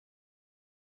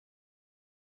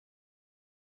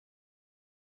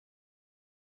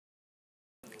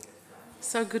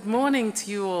So good morning to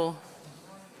you all.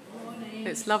 Morning.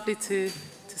 It's lovely to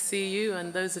see you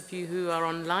and those of you who are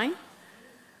online.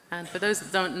 And for those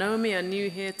that don't know me, are new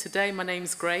here today, my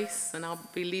name's Grace, and I'll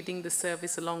be leading the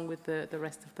service along with the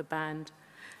rest of the band.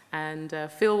 And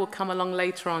Phil will come along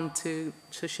later on to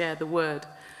share the word.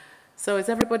 So is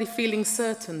everybody feeling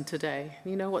certain today?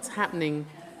 You know what's happening?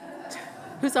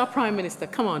 Who's our Prime Minister?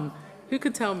 Come on, who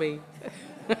can tell me?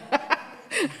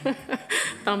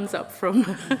 Thumbs up from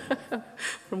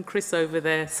Chris over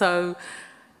there. So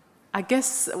I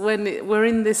guess when we're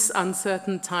in this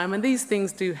uncertain time, and these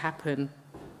things do happen,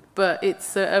 but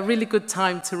it's a really good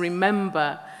time to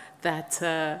remember that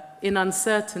in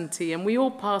uncertainty, and we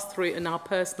all pass through it in our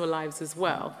personal lives as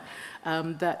well,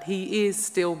 that He is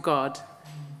still God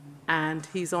and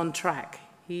He's on track.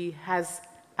 He has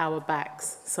our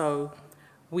backs, so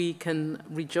we can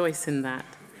rejoice in that.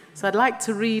 So I'd like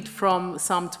to read from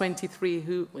Psalm 23,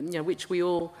 which we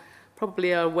all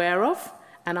probably are aware of,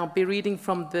 and I'll be reading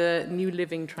from the New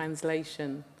Living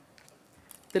Translation.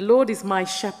 The Lord is my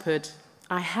shepherd.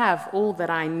 I have all that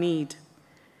I need.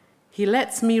 He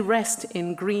lets me rest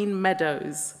in green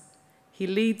meadows. He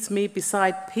leads me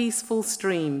beside peaceful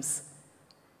streams.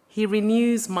 He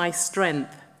renews my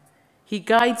strength. He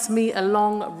guides me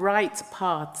along right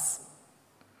paths,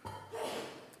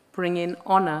 bringing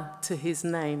honor to His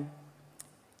name.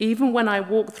 Even when I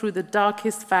walk through the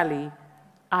darkest valley,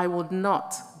 I will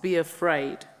not be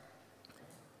afraid.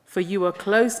 For you are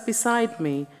close beside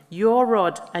me. Your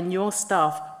rod and your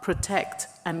staff protect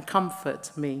and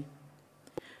comfort me.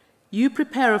 You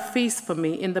prepare a feast for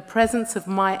me in the presence of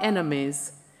my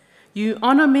enemies. You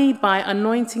honor me by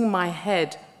anointing my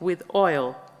head with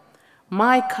oil.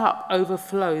 My cup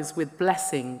overflows with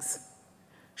blessings.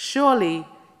 Surely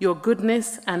your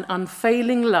goodness and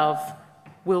unfailing love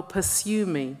will pursue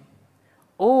me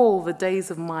all the days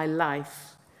of my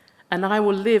life, and I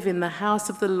will live in the house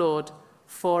of the Lord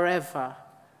forever.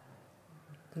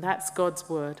 That's God's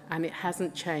word, and it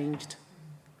hasn't changed.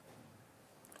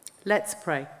 Let's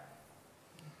pray.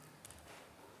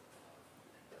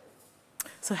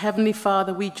 So, Heavenly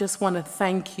Father, we just want to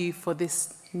thank you for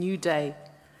this new day.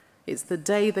 It's the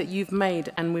day that you've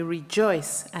made, and we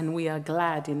rejoice and we are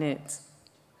glad in it.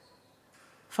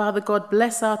 Father God,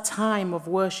 bless our time of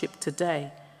worship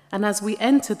today. And as we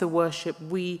enter the worship,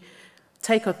 we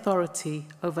take authority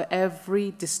over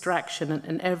every distraction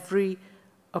and every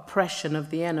oppression of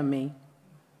the enemy.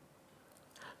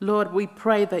 Lord, we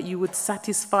pray that you would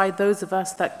satisfy those of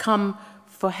us that come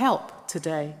for help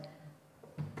today,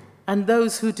 and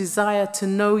those who desire to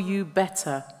know you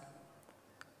better.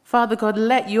 Father God,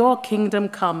 let your kingdom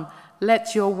come.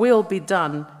 Let your will be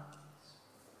done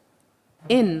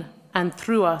in and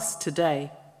through us today.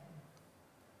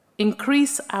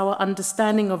 Increase our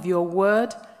understanding of your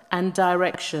word and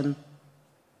direction.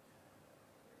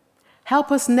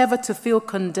 Help us never to feel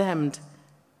condemned,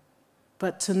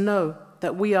 but to know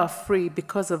that we are free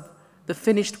because of the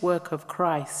finished work of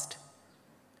Christ.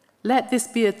 Let this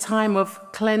be a time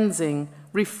of cleansing,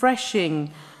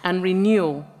 refreshing, and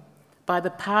renewal by the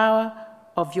power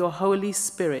of your Holy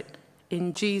Spirit.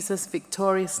 In Jesus'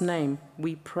 victorious name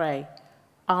we pray.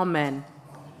 Amen.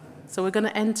 So we're going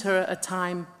to enter a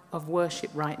time of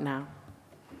worship right now.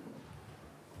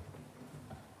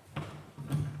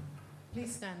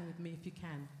 Please stand with me if you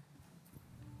can.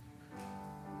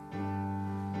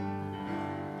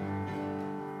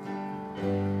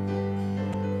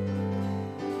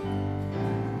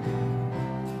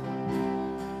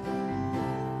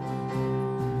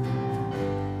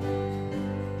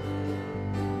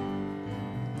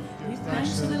 Give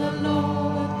thanks to the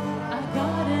Lord, our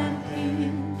God and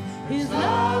King. His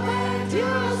love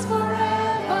endures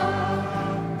forever.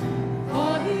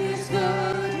 For He is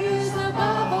good, He is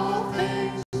above all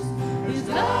things. His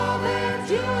love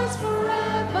endures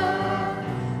forever.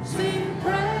 Sing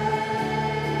praise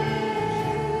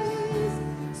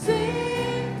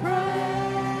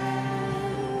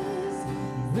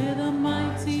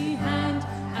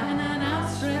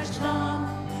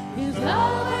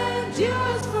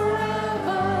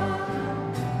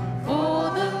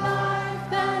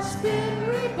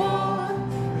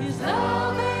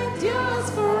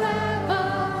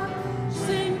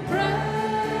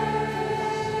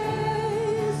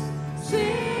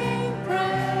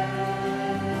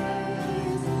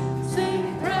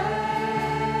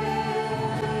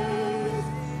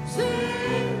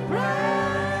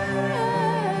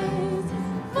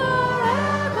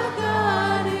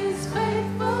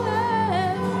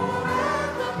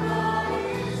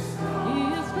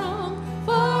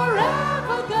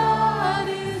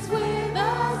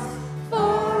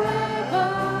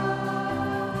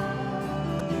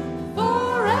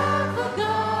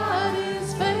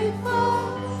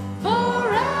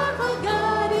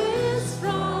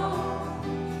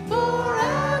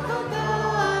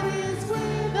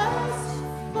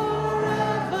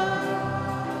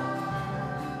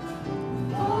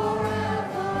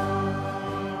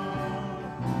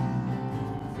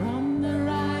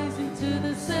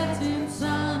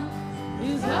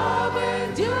His love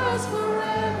endures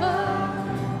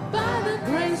forever. By the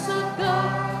grace of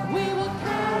God, we will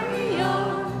carry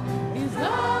on. His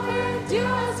love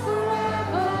endures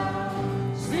forever.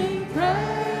 Sing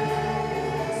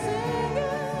praise, sing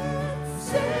it,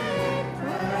 sing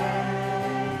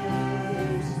praise,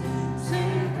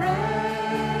 sing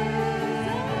praise,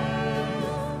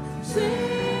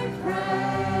 sing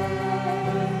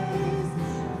praise.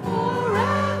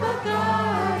 Forever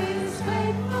God is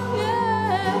faithful,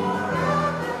 yeah.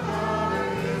 Forever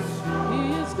God is strong.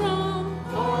 He is strong.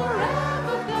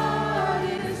 Forever God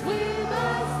is with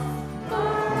us.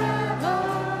 Forever.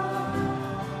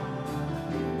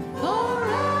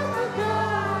 Forever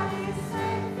God is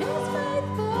faithful.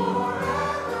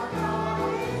 Forever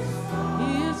God is strong.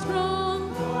 He is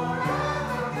strong.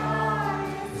 Forever God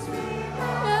is with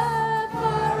us. Yeah,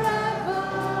 forever.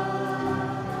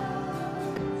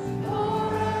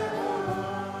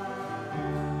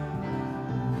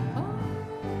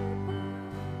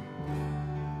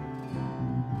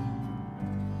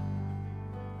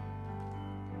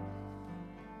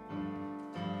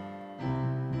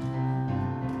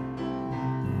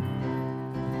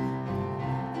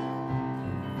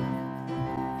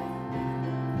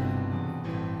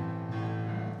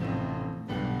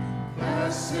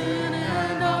 Blessing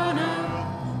and honor,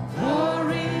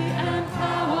 glory and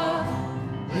power,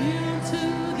 into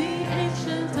the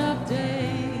Ancient of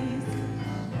Days.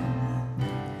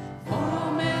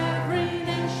 From every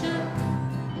nation,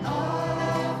 all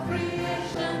of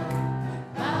creation,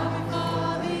 bow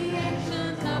before the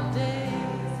Ancient of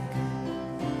Days.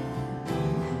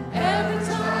 Every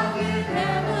tongue in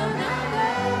heaven and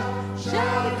earth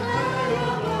shall declare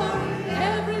your glory.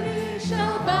 Every knee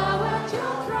shall bow at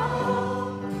your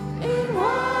throne. In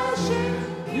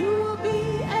worship you will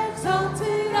be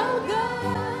exalted, O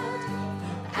God,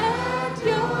 and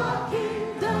your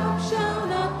kingdom shall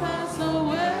not pass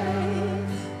away,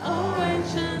 O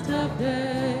Ancient of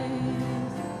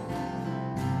Days.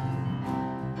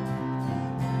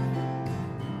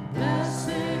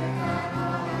 Blessing and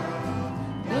honor,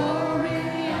 glory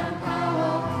and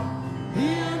power,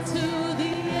 into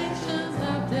the Ancient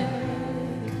of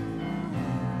Days.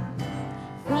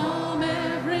 From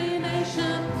every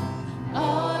nation,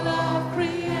 all of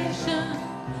creation,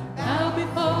 bow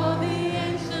before the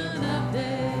Ancient of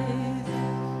Days.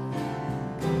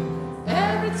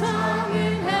 Every tongue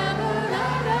in heaven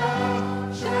and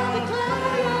earth shall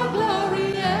declare your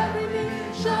glory. Every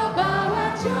knee shall bow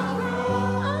at your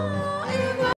throne. Oh,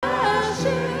 in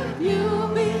worship you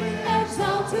will be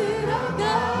exalted, O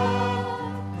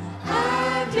God,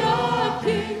 and your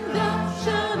kingdom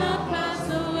shall not pass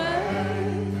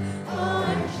away, O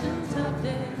Ancient of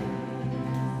Days.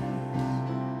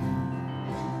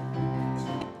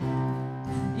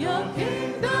 Your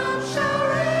kingdom shall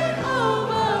reign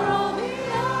over all the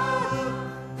earth.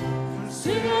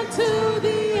 Sing unto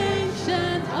the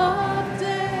Ancient of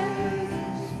Days,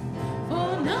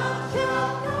 for none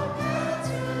can compare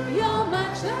to your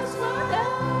matchless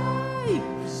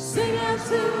wonder. Sing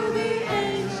unto the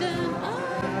Ancient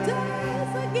of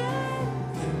Days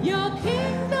again. Your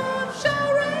kingdom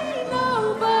shall reign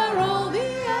over all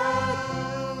the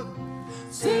earth.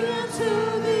 Sing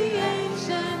unto the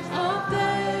Ancient of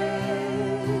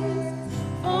Days,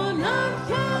 for none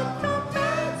can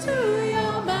compare to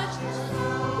your matchless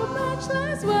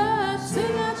word.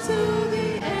 Sing unto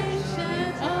the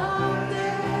Ancient of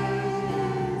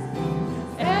Days.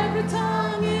 Every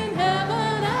tongue in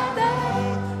heaven and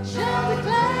earth shall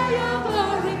declare your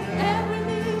glory. Every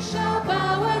knee shall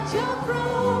bow at your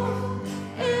throne.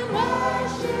 In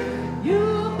worship you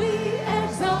will be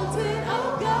exalted,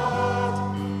 O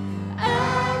God,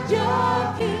 and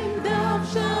your kingdom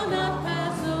shall not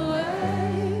pass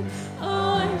away,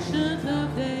 O Ancient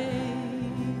of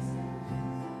Days.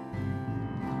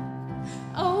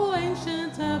 O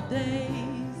Ancient of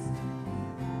Days.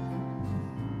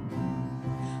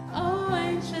 O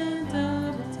Ancient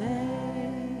of Days.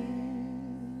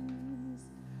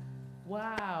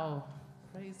 Wow.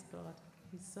 Praise God.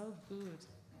 He's so good.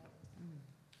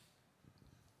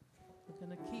 We're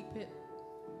going to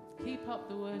keep up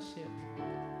the worship.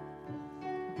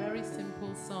 Very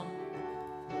simple song.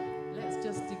 Let's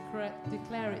just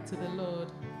declare it to the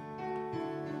Lord.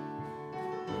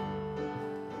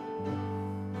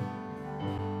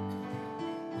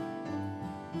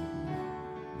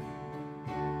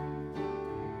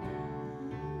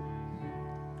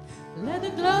 Let the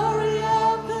glory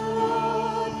of the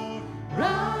Lord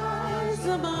rise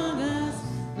among us.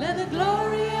 Let the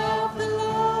glory of the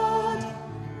Lord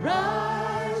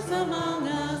rise among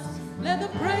us. Let the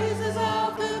praises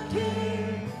of the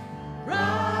King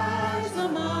rise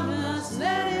among us.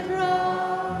 Let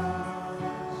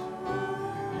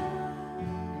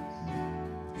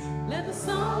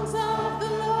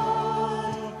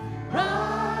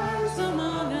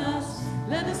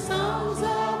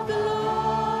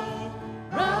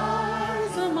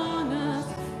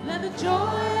joy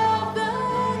of the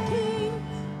King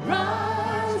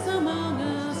rise among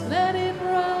us. Let it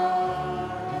rise.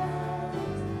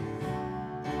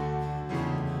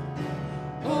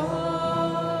 Oh,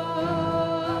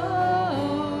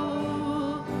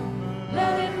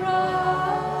 let it rise.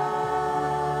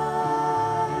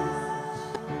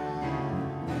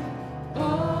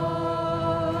 Oh,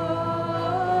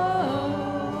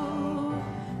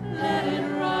 let it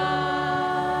rise.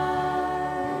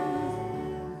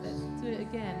 Let's do it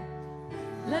again.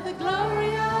 Let the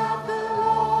glory of the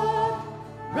Lord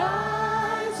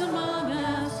rise among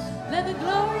us. Let the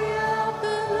glory of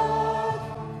the Lord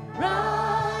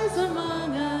rise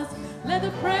among us. Let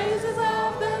the praises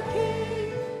of the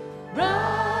King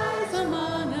rise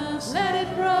among us. Let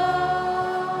it rise.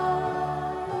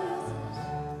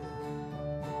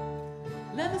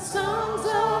 Let the songs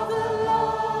of the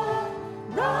Lord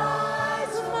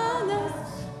rise among us.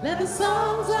 Let the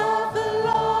songs of the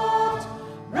Lord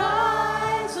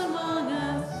rise among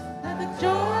us. Let the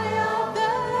joy of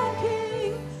the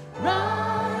King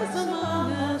rise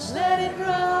among us. Let it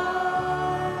rise.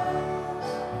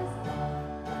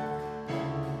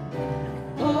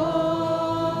 Oh,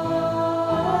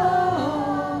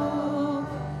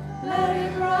 let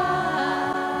it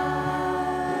rise.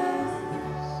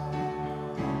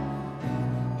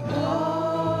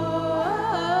 Oh,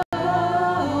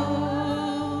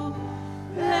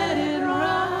 let it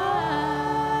rise.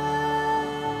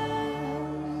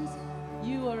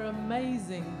 You are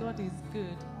amazing. God is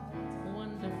good.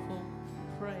 Wonderful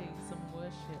praise and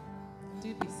worship.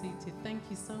 Do be seated. Thank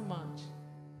you so much.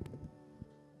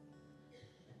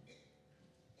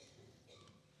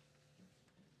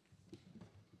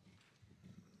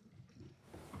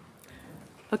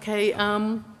 Okay,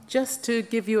 just to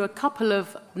give you a couple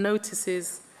of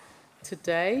notices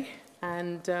today,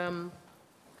 and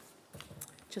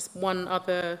just one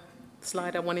other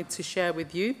slide I wanted to share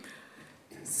with you.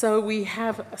 So we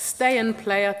have Stay and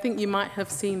Play. I think you might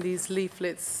have seen these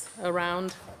leaflets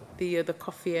around the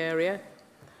coffee area.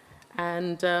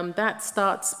 And that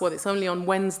starts, well, it's only on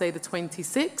Wednesday the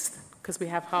 26th, because we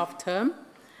have half term.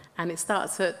 And it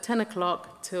starts at 10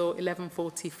 o'clock till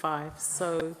 11:45.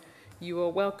 So you are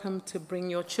welcome to bring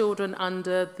your children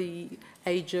under the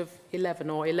age of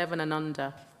 11 or 11 and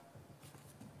under.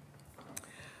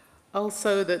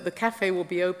 Also, the cafe will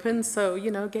be open, so,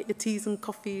 you know, get your teas and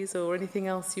coffees or anything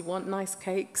else you want, nice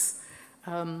cakes.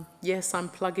 Yes, I'm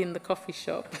plugging the coffee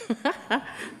shop.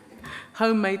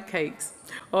 Homemade cakes.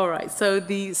 All right, so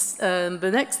the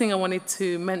next thing I wanted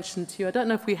to mention to you, I don't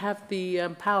know if we have the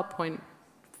PowerPoint.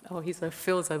 Oh,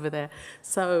 Phil's over there.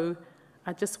 So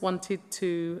I just wanted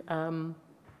to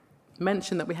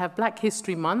mention that we have Black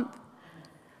History Month,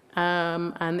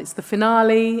 and it's the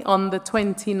finale on the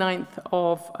 29th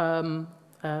of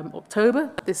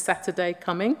October, this Saturday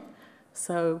coming.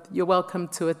 So you're welcome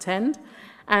to attend.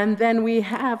 And then we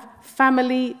have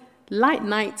Family Light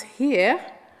Night here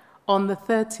on the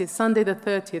 30th, Sunday the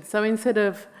 30th. So instead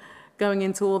of going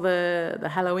into all the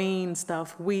Halloween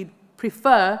stuff, we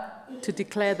prefer to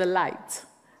declare the light,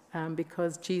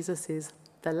 because Jesus is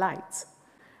the light.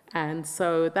 And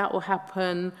so that will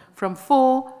happen from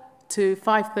 4 to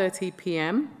 5:30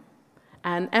 p.m.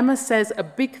 And Emma says a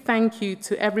big thank you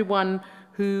to everyone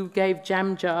who gave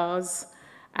jam jars,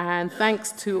 and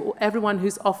thanks to everyone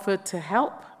who's offered to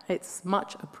help. It's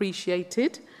much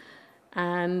appreciated.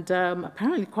 And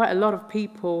apparently quite a lot of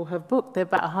people have booked. There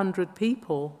are about 100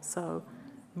 people, so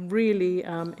really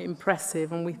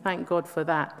impressive, and we thank God for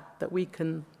that we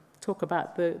can talk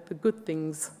about the good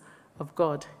things of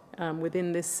God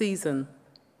within this season.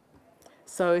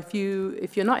 So if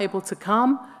you're not able to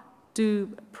come,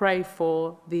 do pray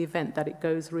for the event, that it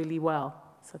goes really well.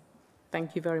 So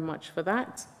thank you very much for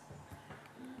that.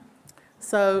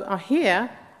 So here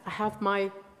I have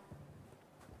my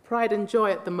pride and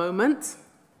joy at the moment.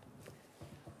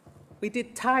 We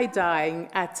did tie-dyeing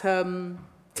at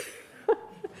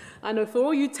I know for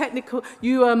all you technical,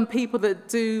 people that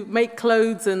do make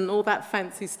clothes and all that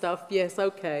fancy stuff, yes,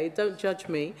 okay, don't judge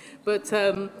me. But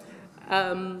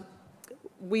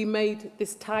we made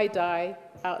this tie-dye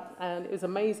out, and it was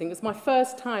amazing. It was my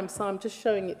first time, so I'm just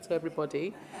showing it to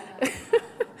everybody.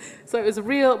 So it was a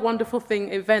real wonderful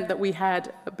event that we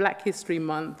had Black History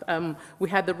Month. We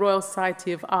had the Royal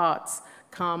Society of Arts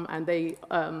come, and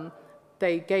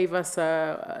they gave us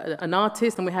an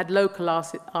artist, and we had local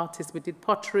artists. We did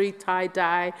pottery,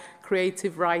 tie-dye,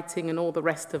 creative writing, and all the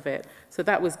rest of it. So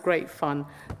that was great fun.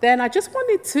 Then I just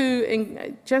wanted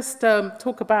to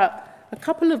talk about a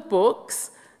couple of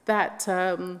books that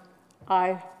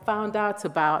I found out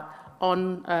about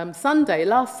on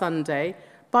last Sunday,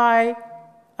 by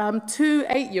two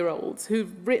 8-year-olds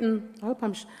who've written, I hope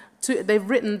I'm they've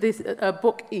written this a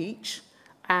book each,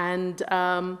 and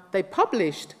they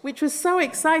published, which was so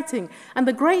exciting. And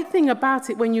the great thing about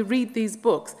it, when you read these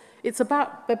books,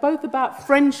 they're both about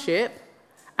friendship,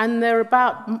 and they're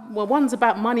about, well, one's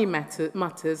about money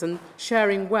matters and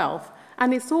sharing wealth,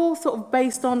 and it's all sort of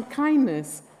based on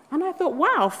kindness. And I thought,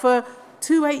 wow, for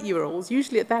two 8-year-olds,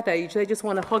 usually at that age, they just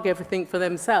want to hog everything for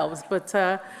themselves. But,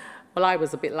 well, I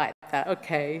was a bit like that.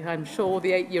 Okay, I'm sure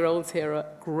the 8-year-olds here are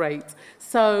great.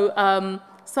 So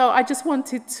I just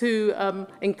wanted to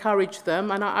encourage them,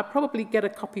 and I probably get a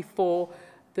copy for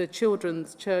the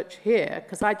children's church here,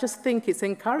 because I just think it's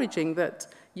encouraging that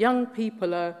young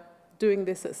people are doing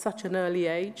this at such an early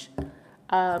age.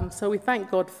 So we thank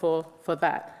God for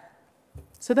that.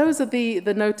 So those are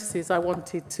the notices I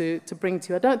wanted to bring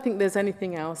to you. I don't think there's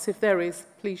anything else. If there is,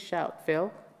 please shout,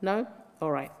 Phil. No?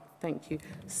 All right, thank you.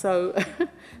 So,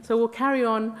 so we'll carry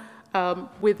on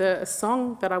with a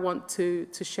song that I want to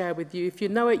share with you. If you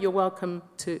know it, you're welcome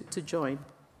to join.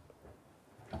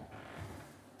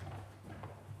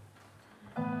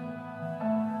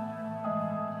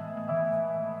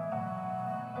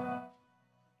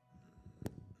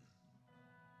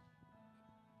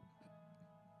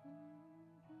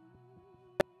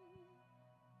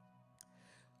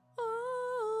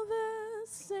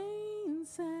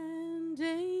 Saints and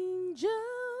angels,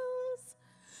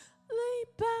 they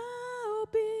bow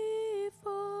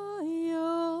before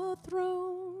your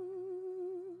throne.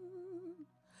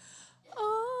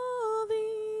 All the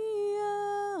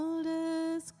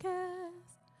elders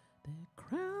cast their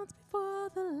crowns before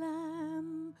the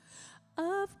Lamb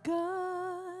of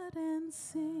God and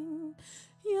sing,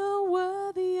 you're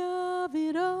worthy of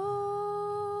it all.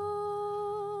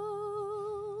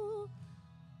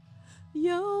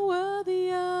 You're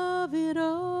worthy of it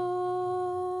all.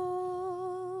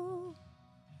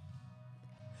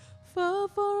 For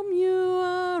from you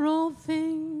are all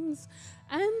things,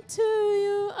 and to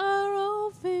you are all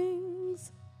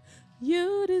things.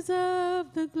 You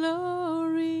deserve the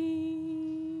glory.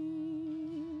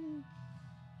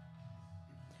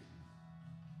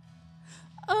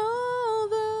 All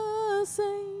the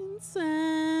saints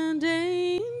and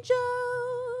angels,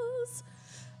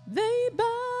 they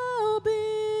bow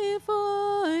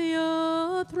before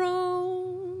your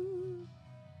throne.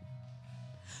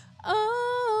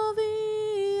 All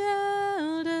the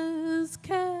elders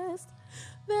cast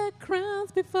their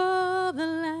crowns before the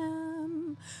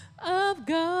Lamb of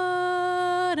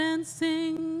God and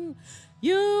sing,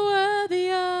 you're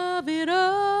worthy of it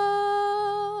all.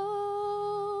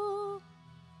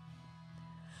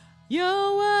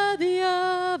 You're worthy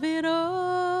of it all.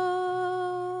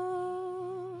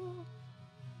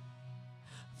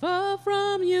 For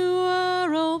from you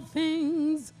are all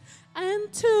things,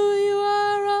 and to you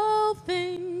are all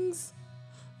things.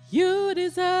 You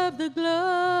deserve the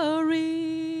glory.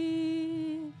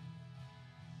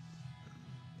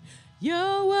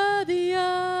 You're worthy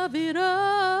of it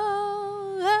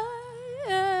all.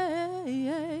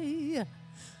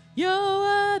 You're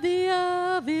worthy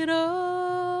of it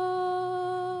all.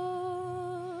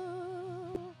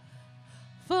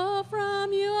 For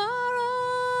from you are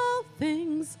all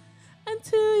things, and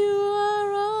to you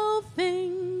are all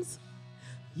things.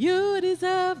 You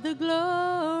deserve the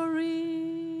glory.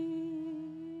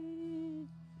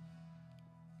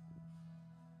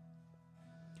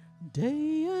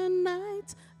 Day and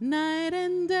night, night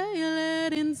and day,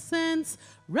 let incense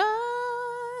rise.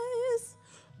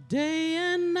 Day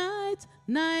and night,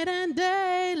 night and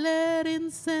day, let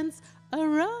incense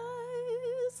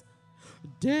arise.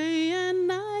 Day and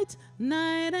night,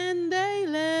 night and day,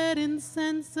 let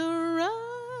incense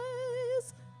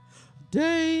arise.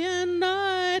 Day and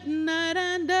night, night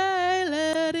and day,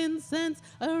 let incense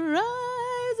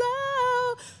arise.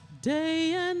 Oh,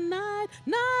 day and night,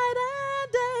 night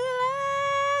and day,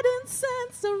 let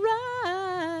incense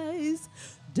arise.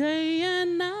 Day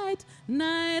and night,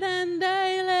 night and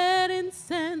day, let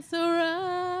incense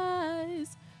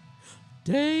arise.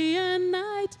 Day and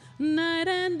night, night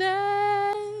and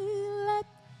day,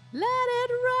 let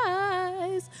it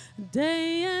rise.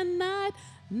 Day and night,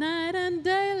 night and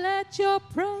day, let your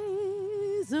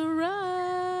praise arise.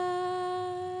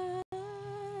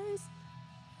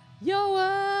 You're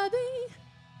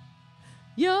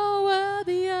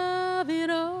worthy of it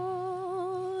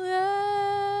all. Yeah.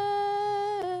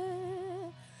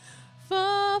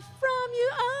 For from you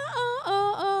are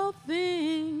all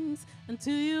things, and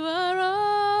to you are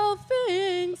all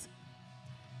things.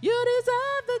 You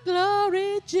deserve the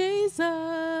glory, Jesus.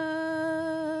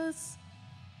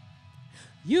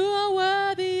 You are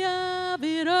worthy of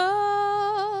it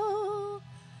all.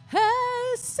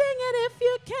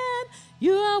 can.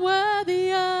 You are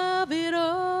worthy of it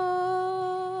all.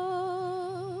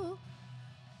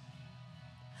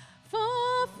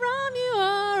 For from you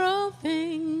are all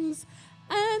things,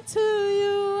 and to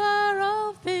you are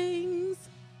all things.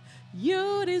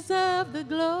 You deserve the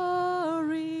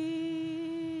glory.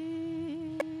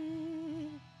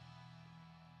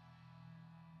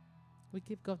 We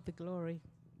give God the glory.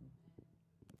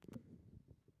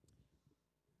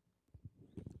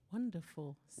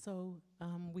 Wonderful. So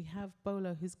we have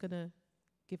Bolo who's going to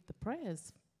give the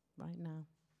prayers right now.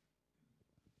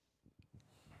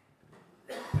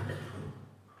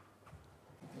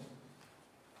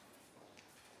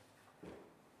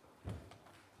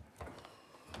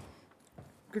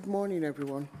 Good morning,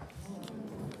 everyone.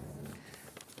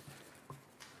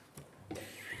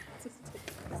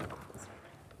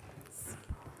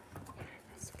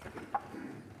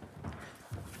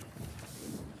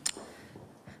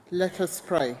 Let us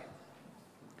pray.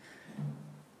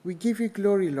 We give you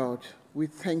glory, Lord. We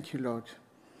thank you, Lord.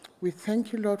 We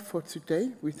thank you, Lord, for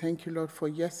today. We thank you, Lord, for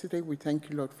yesterday. We thank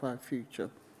you, Lord, for our future.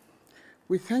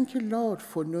 We thank you, Lord,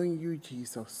 for knowing you,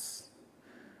 Jesus.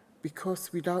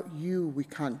 Because without you, we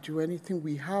can't do anything.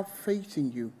 We have faith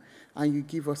in you, and you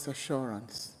give us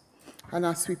assurance. And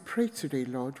as we pray today,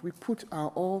 Lord, we put our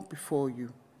all before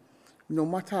you. No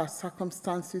matter our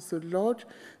circumstances, so Lord,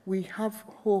 we have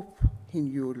hope in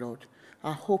you, Lord.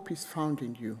 Our hope is found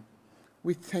in you.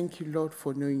 We thank you, Lord,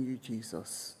 for knowing you,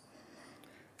 Jesus.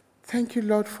 Thank you,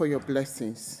 Lord, for your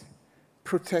blessings,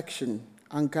 protection,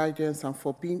 and guidance, and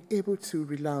for being able to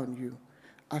rely on you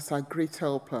as our great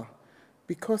helper,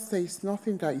 because there is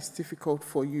nothing that is difficult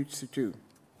for you to do.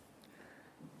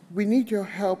 We need your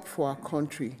help for our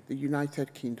country, the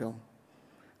United Kingdom.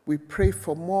 We pray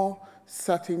for more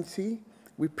certainty.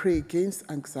 We pray against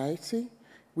anxiety.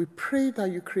 We pray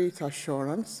that you create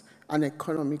assurance and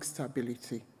economic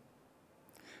stability.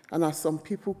 And as some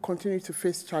people continue to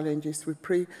face challenges, we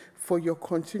pray for your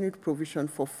continued provision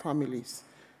for families,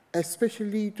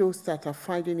 especially those that are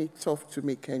finding it tough to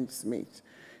make ends meet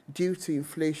due to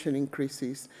inflation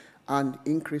increases and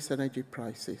increased energy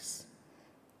prices.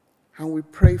 And we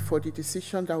pray for the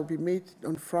decision that will be made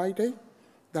on Friday,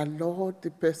 that, Lord, the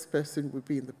best person will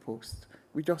be in the post.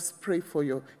 We just pray for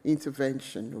your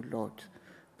intervention, O Lord,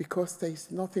 because there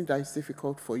is nothing that is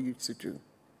difficult for you to do.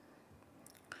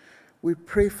 We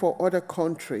pray for other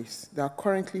countries that are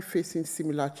currently facing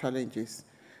similar challenges,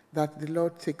 that the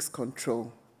Lord takes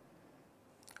control.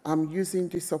 I'm using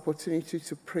this opportunity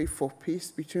to pray for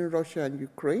peace between Russia and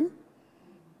Ukraine.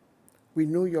 We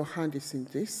know your hand is in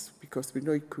this because we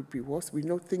know it could be worse. We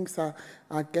know things are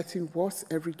getting worse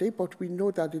every day, but we know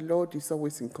that the Lord is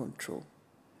always in control.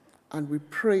 And we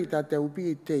pray that there will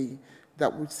be a day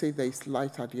that would say there is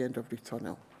light at the end of the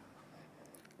tunnel.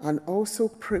 And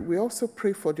we also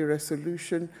pray for the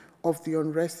resolution of the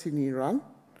unrest in Iran,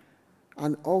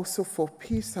 and also for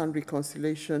peace and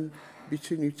reconciliation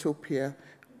between Ethiopia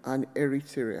and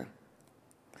Eritrea.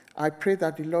 I pray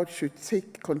that the Lord should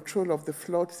take control of the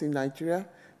floods in Nigeria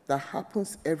that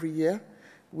happens every year,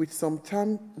 with some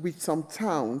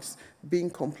towns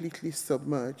being completely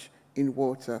submerged in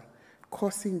water,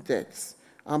 causing deaths,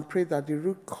 and pray that the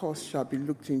root cause shall be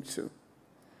looked into.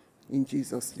 In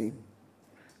Jesus' name.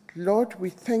 Lord, we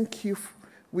thank you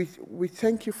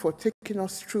for taking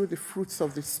us through the fruits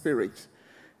of the Spirit,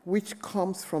 which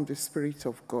comes from the Spirit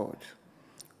of God.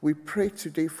 We pray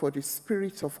today for the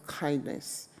spirit of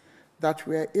kindness, that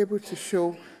we are able to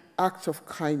show acts of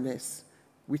kindness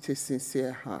with a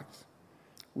sincere heart.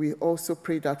 We also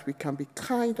pray that we can be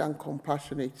kind and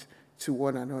compassionate to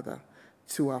one another,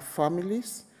 to our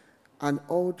families, and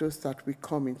all those that we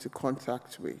come into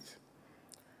contact with.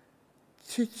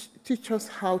 Teach us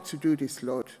how to do this,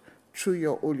 Lord, through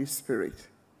your Holy Spirit.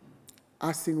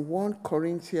 As in 1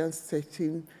 Corinthians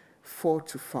 13,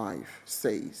 4-5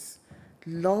 says,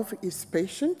 love is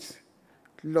patient,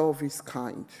 love is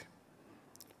kind.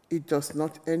 It does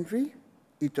not envy,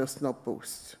 it does not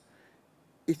boast.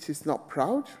 It is not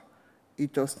proud,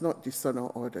 it does not dishonor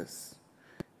others.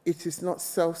 It is not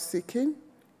self-seeking,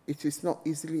 it is not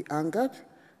easily angered,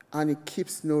 and it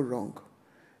keeps no wrong.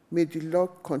 May the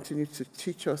Lord continue to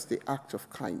teach us the act of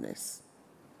kindness,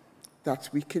 that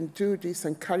we can do this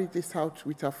and carry this out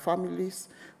with our families,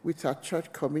 with our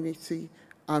church community,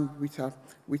 and with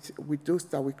those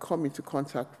that we come into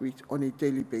contact with on a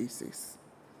daily basis.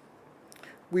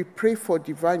 We pray for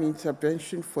divine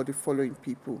intervention for the following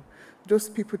people. Those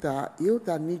people that are ill,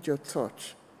 that need your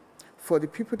touch. For the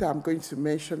people that I'm going to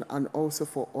mention, and also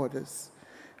for others.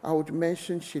 I would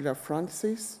mention Sheila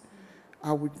Francis.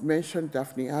 I would mention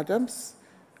Daphne Adams.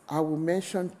 I will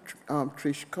mention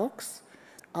Trish Cox.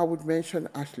 I would mention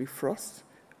Ashley Frost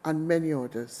and many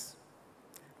others.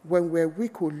 When we're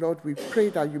weak, O Lord, we pray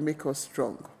that you make us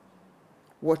strong.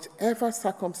 Whatever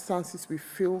circumstances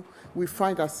we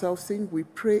find ourselves in, we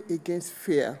pray against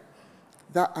fear,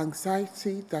 that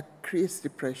anxiety that creates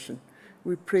depression.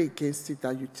 We pray against it,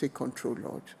 that you take control,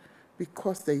 Lord,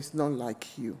 because there is none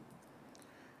like you.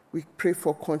 We pray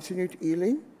for continued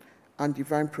healing and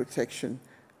divine protection,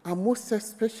 and most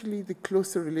especially the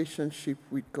closer relationship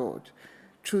with God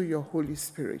through your Holy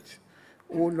Spirit.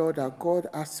 Oh Lord, our God,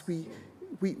 as we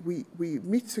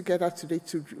meet together today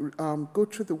to go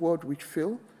through the word with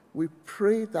Phil, we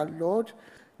pray that, Lord,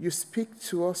 you speak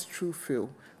to us through Phil.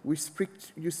 You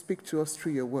speak to us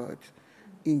through your word.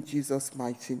 In Jesus'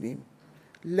 mighty name.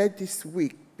 Let this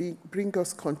week bring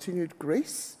us continued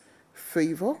grace,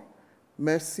 favor,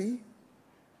 mercy,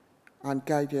 and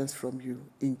guidance from you.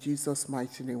 In Jesus'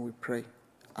 mighty name we pray.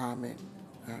 Amen.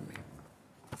 Amen.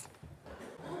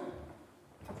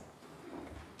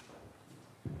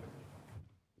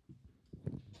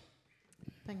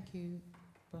 Thank you,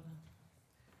 brother.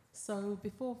 So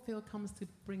before Phil comes to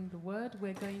bring the word,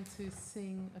 we're going to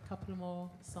sing a couple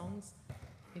more songs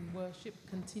in worship,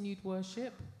 continued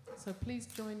worship. So please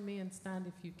join me and stand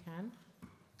if you can.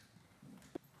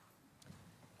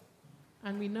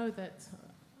 And we know that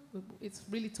it's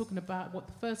really talking about what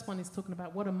the first one is talking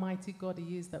about, what a mighty God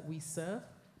he is that we serve.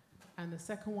 And the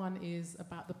second one is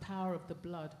about the power of the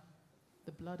blood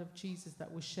of Jesus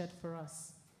that was shed for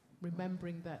us,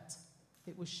 remembering that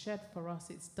it was shed for us,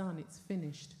 it's done, it's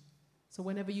finished. So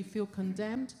whenever you feel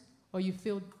condemned or you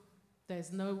feel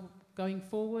there's no going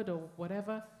forward or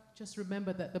whatever, just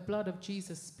remember that the blood of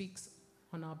Jesus speaks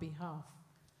on our behalf.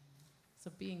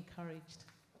 So be encouraged.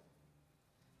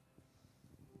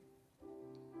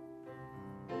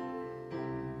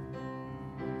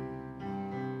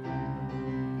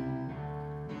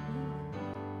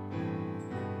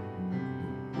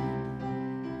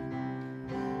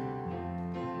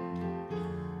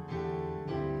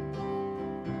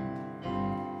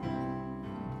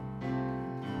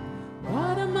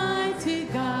 What a mighty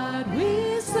God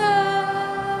we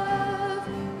serve.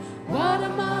 What a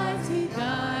mighty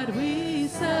God we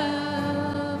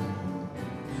serve.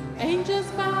 Angels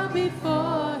bow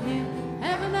before him,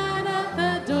 heaven and earth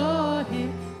adore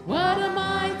him. What a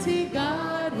mighty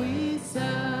God we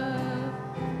serve.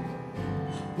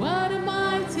 What a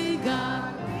mighty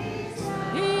God.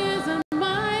 He is a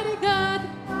mighty God.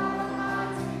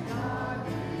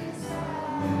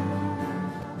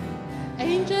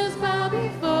 Angels bow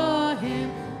before him,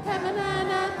 heaven and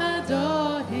earth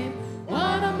adore him.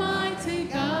 What a mighty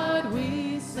God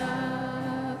we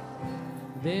serve.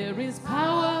 There is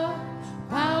power,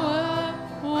 power,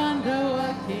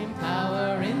 wonder-working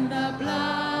power in the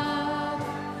blood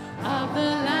of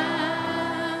the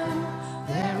Lamb.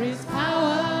 There is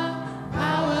power,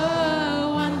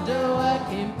 power,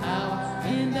 wonder-working power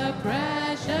in the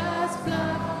precious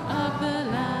blood of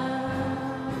the Lamb.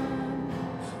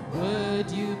 Would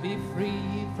you be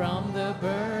free from the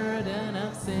burden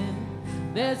of sin?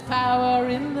 There's power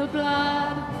in the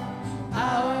blood,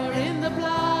 power in the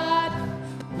blood.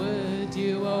 Would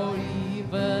you, O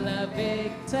evil, a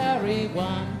victory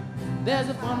won? There's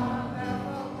a one,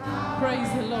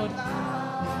 praise the Lord.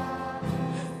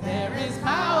 There is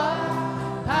power,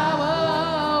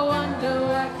 power,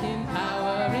 wonder-working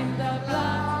power in the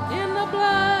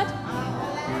blood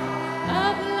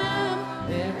of the Lamb.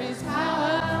 There is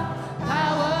power,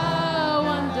 power,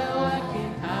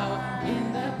 wonder-working power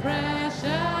in the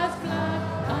precious blood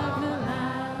of the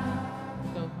Lamb.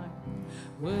 Go high.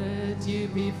 Would you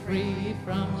be free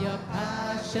from your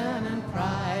passion and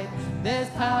pride? There's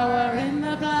power in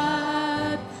the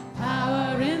blood,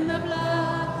 power in the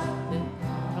blood.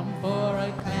 Come for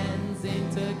a cleansing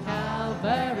to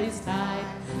Calvary's tide.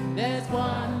 There's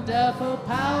wonderful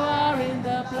power in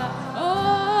the blood.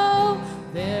 Oh,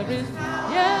 there is,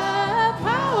 yeah,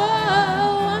 power,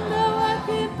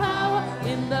 wonder-working power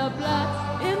in the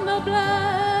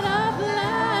blood of the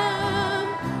Lamb.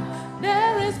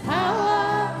 There is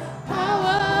power,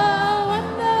 power,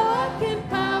 wonder-working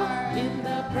power in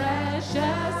the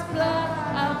precious blood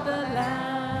of the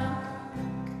Lamb.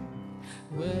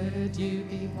 Would you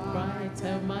be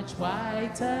whiter, much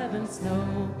whiter than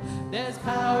snow? There's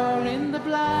power in the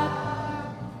blood,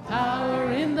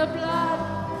 power in the blood.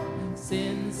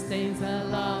 Sin stains are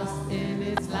lost in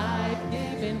its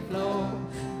life-giving flow.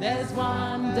 There's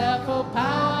wonderful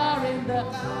power in the,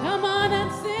 come on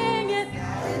and sing it.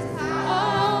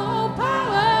 Oh,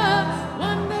 power,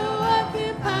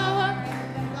 wonder-working power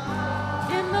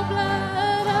in the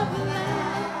blood of the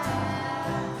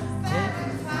Lamb.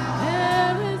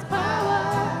 There is power,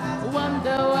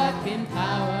 wonder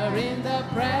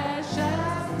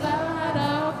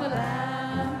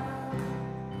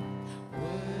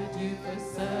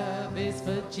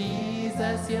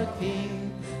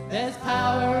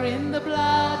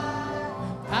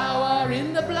power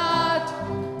in the blood.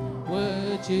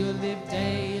 Would you live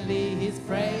daily his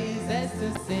praises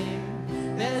to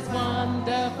sing? There's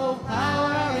wonderful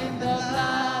power in the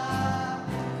blood.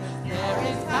 There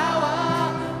is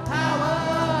power,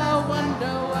 power,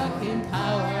 wonder-working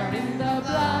power in the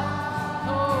blood.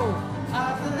 Oh,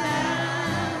 of the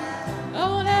Lamb.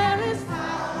 Oh, there is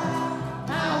power,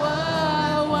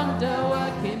 power,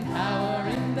 wonder-working power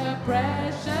in the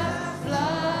precious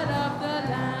blood of the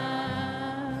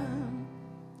Lamb.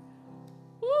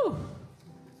 Woo!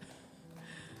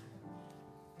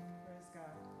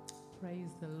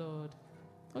 Praise the Lord.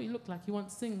 Oh, you look like you want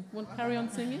to sing. Want to carry on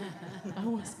singing?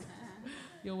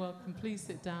 You're welcome. Please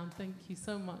sit down. Thank you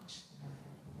so much.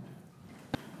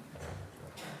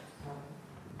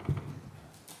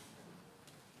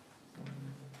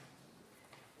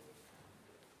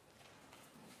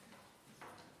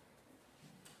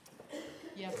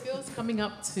 Yeah, Phil's coming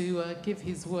up to give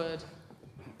his word.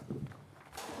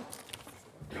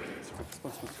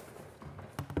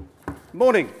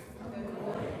 Morning.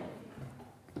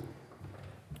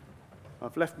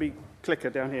 I've left me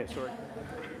clicker down here, sorry.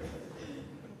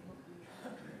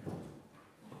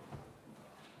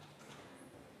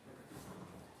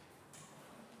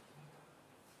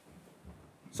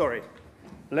 Sorry,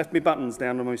 I left me buttons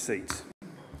down on my seat.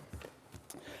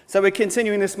 So we're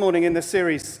continuing this morning in the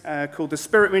series called The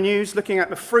Spirit Renews, looking at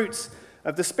the fruits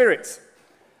of the Spirit.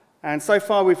 And so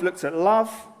far we've looked at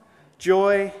love,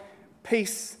 joy,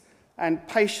 peace, and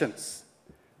patience,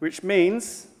 which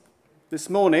means this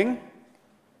morning,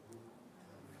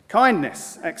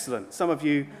 kindness. Excellent. Some of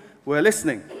you were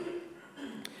listening.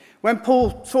 When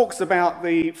Paul talks about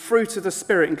the fruit of the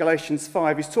Spirit in Galatians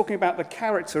 5, he's talking about the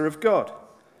character of God.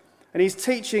 And he's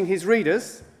teaching his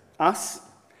readers, us,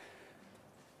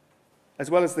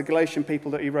 as well as the Galatian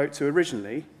people that he wrote to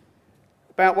originally,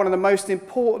 about one of the most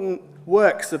important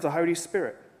works of the Holy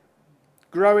Spirit,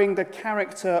 growing the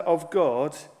character of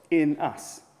God in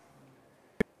us.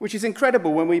 Which is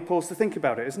incredible when we pause to think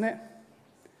about it, isn't it?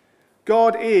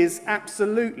 God is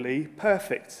absolutely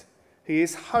perfect. He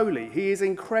is holy. He is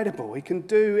incredible. He can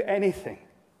do anything.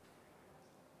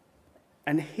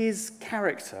 And his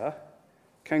character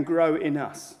can grow in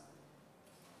us.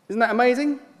 Isn't that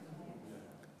amazing?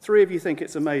 3 of you think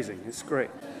it's amazing. It's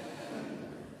great.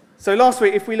 So last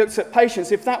week, if we looked at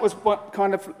patience, if that was what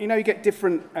kind of, you get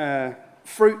different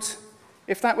fruit.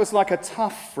 If that was like a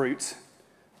tough fruit,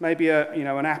 maybe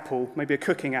an apple, maybe a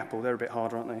cooking apple, they're a bit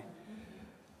hard, aren't they?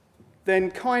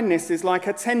 Then kindness is like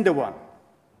a tender one.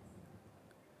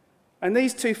 And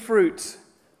these 2 fruits,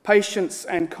 patience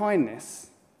and kindness,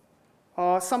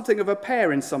 are something of a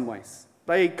pair in some ways.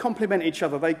 They complement each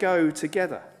other, they go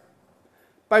together.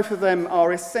 Both of them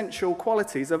are essential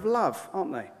qualities of love,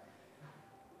 aren't they?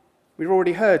 We've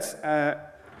already heard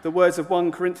the words of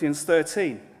 1 Corinthians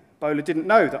 13. Bola didn't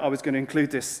know that I was going to include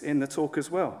this in the talk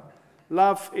as well.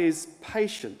 Love is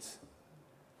patient.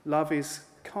 Love is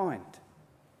kind.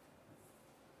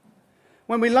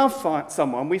 When we love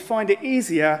someone, we find it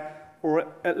easier, or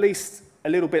at least a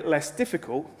little bit less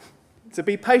difficult, to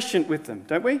be patient with them,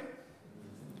 don't we?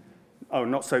 Oh,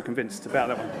 not so convinced about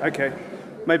that one. Okay,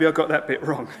 maybe I got that bit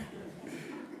wrong.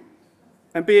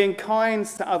 And being kind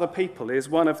to other people is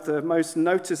one of the most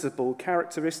noticeable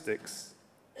characteristics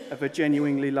of a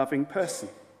genuinely loving person.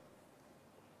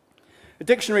 The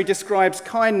dictionary describes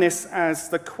kindness as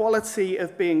the quality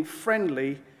of being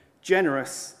friendly,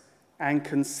 generous, and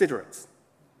considerate.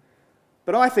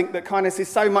 But I think that kindness is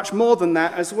so much more than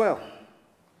that as well.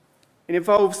 It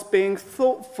involves being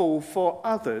thoughtful for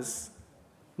others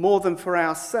more than for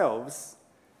ourselves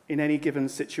in any given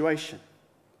situation,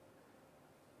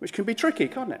 which can be tricky,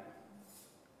 can't it?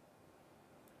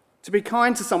 To be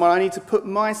kind to someone, I need to put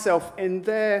myself in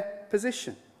their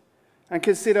position and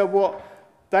consider what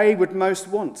they would most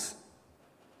want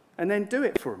and then do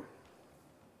it for them.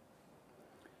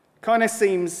 Kindness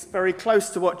seems very close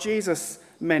to what Jesus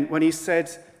meant when he said,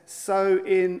 "So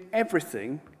in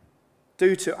everything,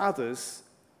 do to others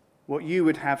what you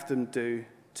would have them do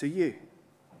to you."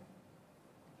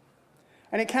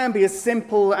 And it can be as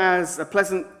simple as a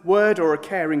pleasant word or a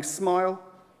caring smile,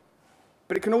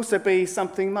 but it can also be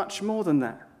something much more than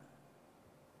that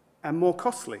and more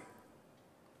costly.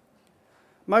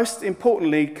 Most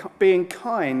importantly, being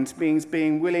kind means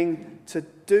being willing to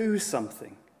do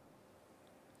something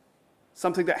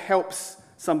that helps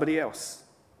somebody else,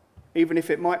 even if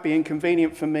it might be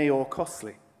inconvenient for me or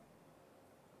costly.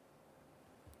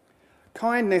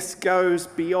 Kindness goes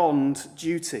beyond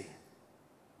duty.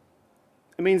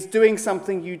 It means doing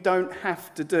something you don't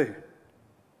have to do,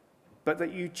 but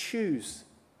that you choose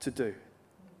to do.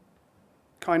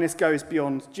 Kindness goes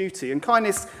beyond duty, and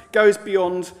kindness goes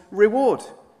beyond reward.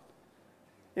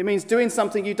 It means doing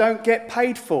something you don't get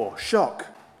paid for. Shock,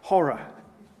 horror.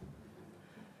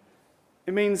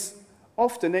 It means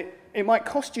often it might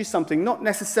cost you something, not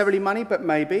necessarily money, but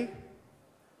maybe.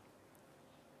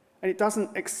 And it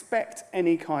doesn't expect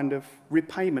any kind of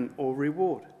repayment or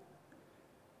reward.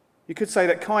 You could say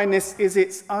that kindness is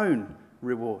its own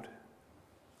reward.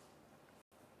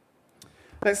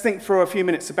 Let's think for a few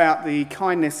minutes about the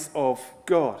kindness of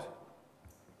God.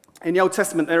 In the Old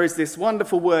Testament, there is this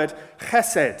wonderful word,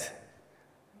 chesed.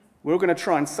 We're all going to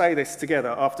try and say this together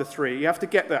after 3. You have to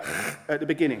get the at the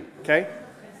beginning, okay?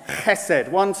 Chesed.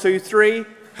 1, 2, 3.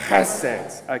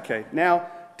 Chesed. Okay, now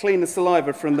clean the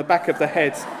saliva from the back of the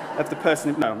head of the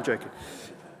person. No, I'm joking.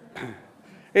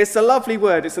 It's a lovely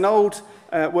word. It's an old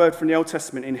word from the Old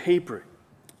Testament in Hebrew.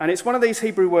 And it's one of these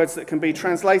Hebrew words that can be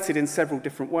translated in several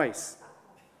different ways.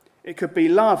 It could be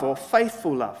love or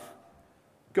faithful love.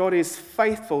 God is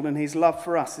faithful in his love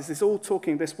for us.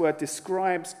 This word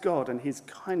describes God and his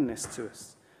kindness to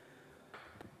us.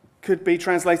 Could be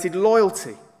translated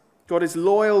loyalty. God is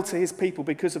loyal to his people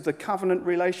because of the covenant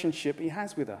relationship he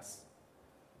has with us.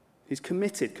 He's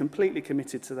committed, completely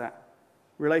committed to that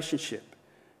relationship.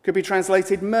 Could be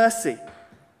translated mercy.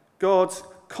 God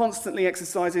constantly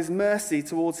exercises mercy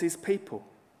towards his people.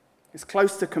 It's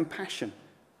close to compassion.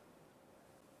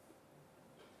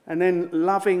 And then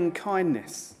loving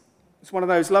kindness. It's one of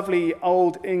those lovely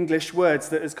old English words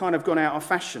that has kind of gone out of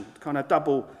fashion, kind of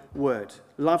double word.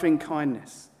 Loving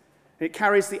kindness. It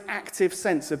carries the active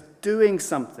sense of doing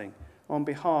something on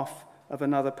behalf of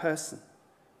another person.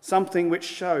 Something which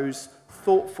shows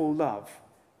thoughtful love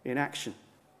in action.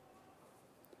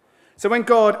 So when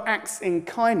God acts in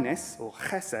kindness, or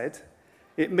chesed,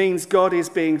 it means God is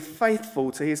being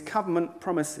faithful to his covenant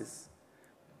promises,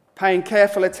 paying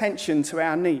careful attention to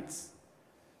our needs,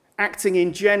 acting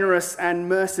in generous and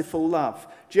merciful love,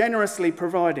 generously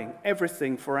providing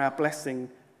everything for our blessing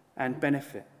and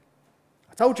benefit.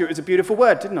 I told you it was a beautiful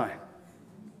word, didn't I?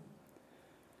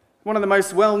 One of the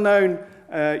most well-known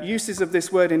uses of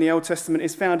this word in the Old Testament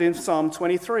is found in Psalm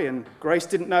 23, and Grace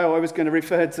didn't know I was going to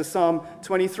refer to Psalm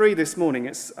 23 this morning.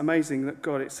 It's amazing that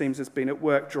God, it seems, has been at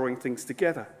work drawing things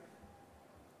together.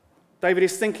 David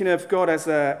is thinking of God as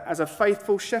a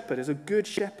faithful shepherd, as a good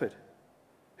shepherd,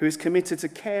 who is committed to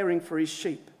caring for his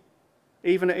sheep,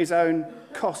 even at his own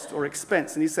cost or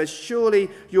expense. And he says, surely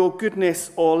your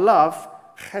goodness or love,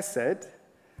 chesed,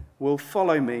 will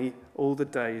follow me all the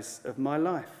days of my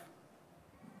life.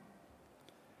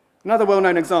 Another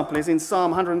well-known example is in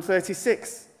Psalm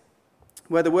 136,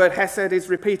 where the word hesed is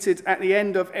repeated at the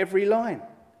end of every line.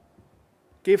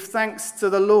 Give thanks to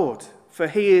the Lord, for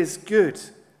he is good.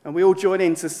 And we all join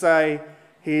in to say,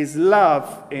 his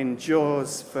love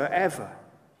endures forever.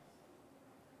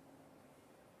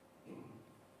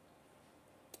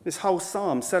 This whole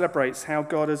psalm celebrates how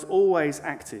God has always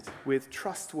acted with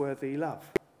trustworthy love.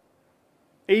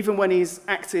 Even when he's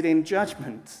acted in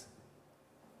judgment,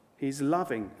 he's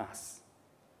loving us.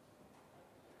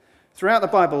 Throughout the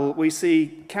Bible, we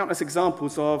see countless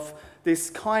examples of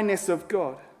this kindness of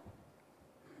God.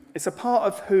 It's a part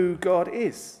of who God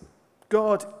is.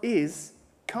 God is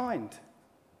kind.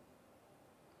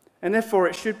 And therefore,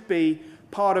 it should be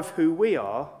part of who we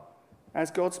are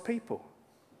as God's people.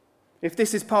 If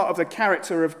this is part of the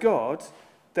character of God,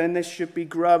 then this should be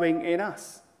growing in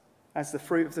us as the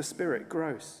fruit of the Spirit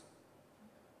grows.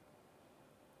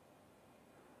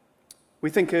 We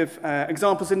think of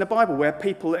examples in the Bible where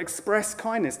people express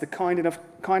kindness, the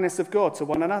kindness of God to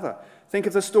one another. Think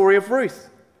of the story of Ruth.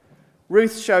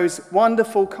 Ruth shows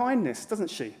wonderful kindness, doesn't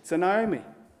she, to Naomi?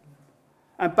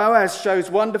 And Boaz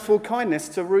shows wonderful kindness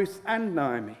to Ruth and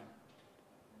Naomi.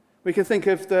 We can think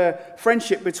of the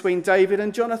friendship between David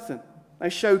and Jonathan. They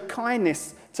show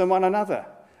kindness to one another.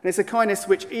 And it's a kindness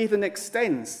which even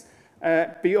extends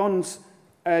beyond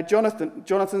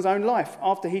Jonathan's own life.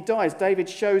 After he dies, David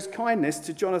shows kindness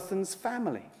to Jonathan's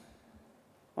family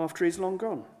after he's long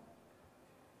gone.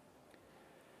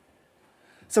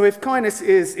 So if kindness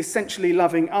is essentially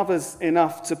loving others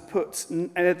enough to put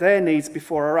their needs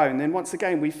before our own, then once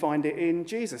again we find it in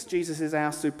Jesus. Jesus is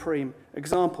our supreme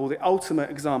example, the ultimate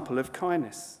example of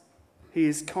kindness. He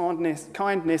is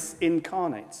kindness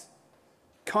incarnate.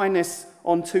 Kindness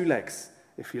on two legs,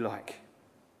 if you like.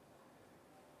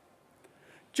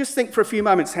 Just think for a few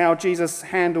moments how Jesus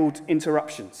handled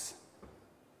interruptions.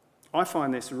 I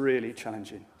find this really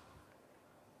challenging.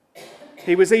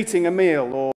 He was eating a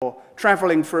meal or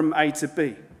travelling from A to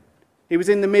B. He was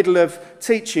in the middle of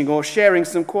teaching or sharing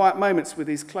some quiet moments with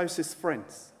his closest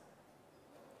friends.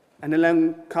 And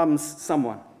along comes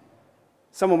someone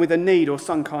someone with a need or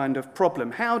some kind of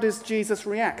problem. How does Jesus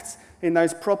react in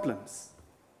those problems?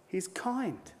 He's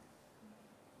kind.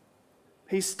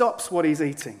 He stops what he's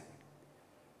eating.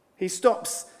 He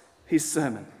stops his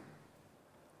sermon.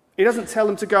 He doesn't tell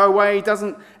them to go away. He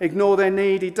doesn't ignore their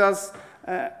need. He doesn't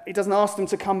ask them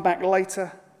to come back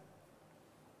later.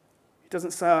 He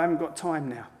doesn't say, I haven't got time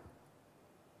now.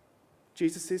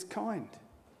 Jesus is kind.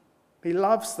 He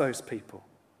loves those people.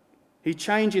 He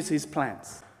changes his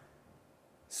plans,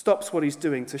 stops what he's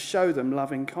doing to show them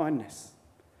loving kindness.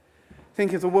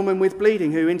 Think of the woman with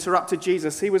bleeding who interrupted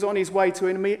Jesus. He was on his way to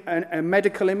a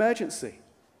medical emergency,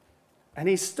 and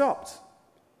he stopped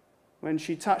when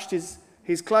she touched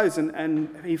his clothes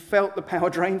and he felt the power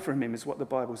drain from him, is what the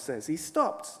Bible says. He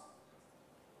stopped,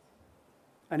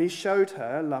 and he showed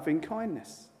her loving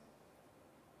kindness.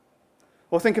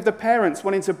 Or think of the parents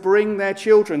wanting to bring their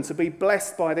children to be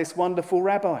blessed by this wonderful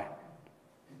rabbi.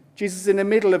 Jesus is in the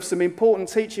middle of some important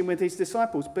teaching with his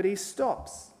disciples, but he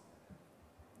stops.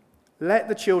 Let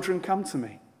the children come to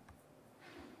me.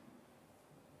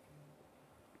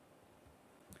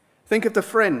 Think of the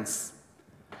friends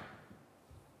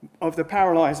of the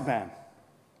paralyzed man,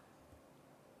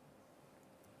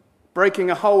 breaking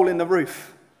a hole in the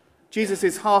roof. Jesus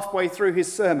is halfway through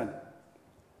his sermon.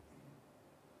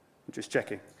 I'm just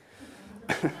checking.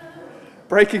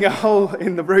 Breaking a hole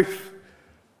in the roof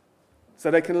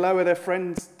so they can lower their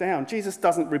friends down. Jesus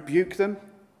doesn't rebuke them.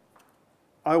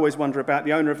 I always wonder about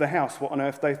the owner of the house, what on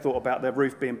earth they thought about their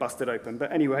roof being busted open.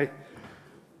 But anyway,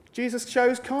 Jesus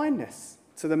shows kindness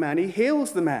to the man. He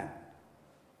heals the man,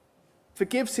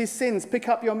 forgives his sins. Pick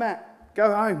up your mat,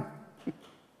 go home.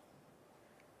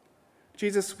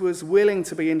 Jesus was willing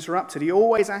to be interrupted. He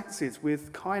always acted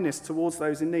with kindness towards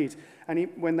those in need, and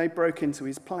when they broke into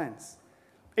his plans.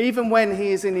 Even when he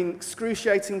is in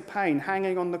excruciating pain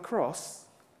hanging on the cross,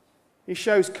 he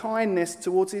shows kindness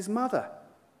towards his mother,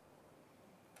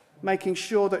 making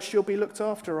sure that she'll be looked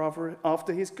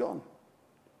after he's gone.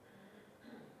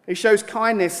 He shows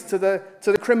kindness to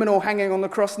the criminal hanging on the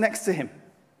cross next to him.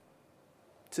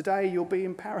 Today you'll be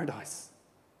in paradise.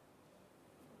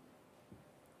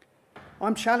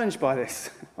 I'm challenged by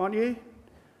this, aren't you?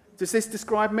 Does this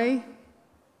describe me?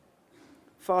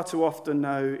 Far too often,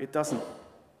 no, it doesn't.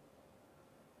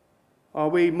 Are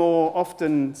we more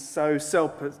often so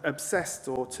self-obsessed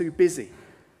or too busy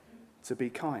to be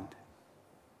kind?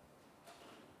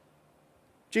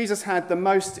 Jesus had the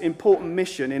most important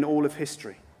mission in all of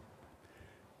history.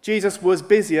 Jesus was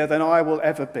busier than I will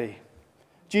ever be.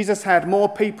 Jesus had more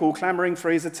people clamoring for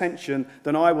his attention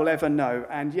than I will ever know,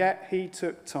 and yet he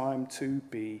took time to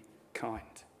be kind.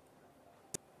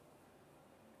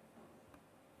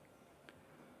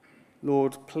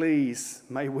 Lord, please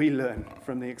may we learn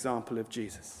from the example of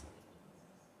Jesus.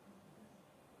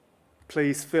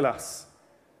 Please fill us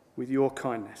with your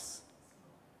kindness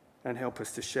and help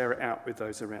us to share it out with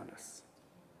those around us.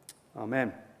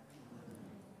 Amen.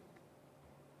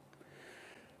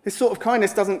 This sort of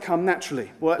kindness doesn't come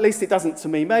naturally. Well, at least it doesn't to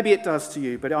me. Maybe it does to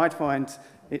you, but I'd find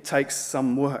it takes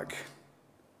some work.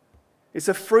 It's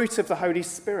a fruit of the Holy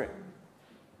Spirit.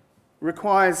 It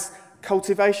requires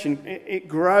cultivation. It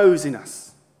grows in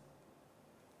us.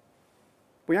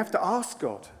 We have to ask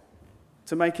God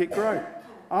to make it grow.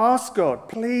 Ask God,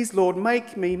 please, Lord,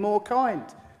 make me more kind.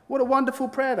 What a wonderful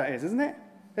prayer that is, isn't it?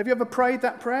 Have you ever prayed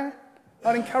that prayer?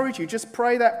 I'd encourage you, just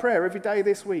pray that prayer every day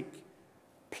this week.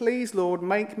 Please, Lord,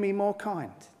 make me more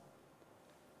kind.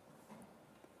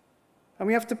 And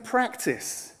we have to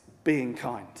practice being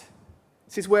kind.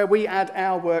 This is where we add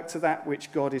our work to that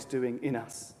which God is doing in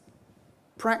us.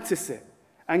 Practice it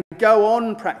and go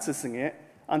on practicing it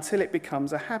until it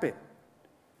becomes a habit.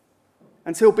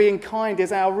 Until being kind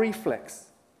is our reflex.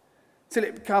 Till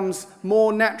it becomes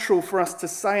more natural for us to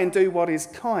say and do what is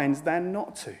kind than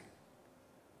not to.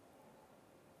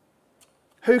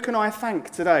 Who can I thank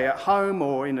today at home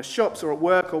or in the shops or at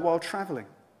work or while travelling?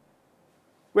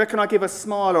 Where can I give a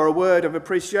smile or a word of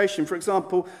appreciation, for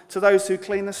example, to those who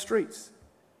clean the streets?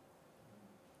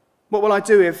 What will I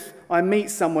do if I meet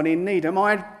someone in need? Am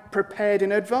I prepared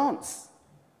in advance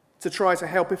to try to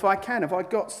help if I can? Have I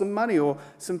got some money or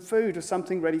some food or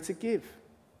something ready to give?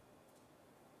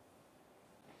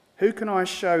 Who can I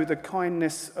show the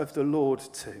kindness of the Lord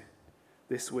to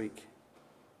this week?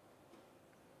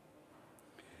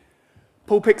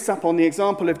 Paul picks up on the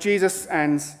example of Jesus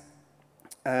and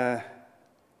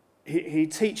he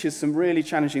teaches some really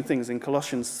challenging things in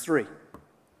Colossians 3.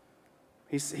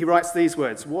 He writes these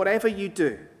words, "Whatever you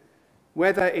do,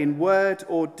 whether in word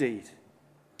or deed,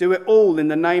 do it all in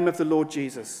the name of the Lord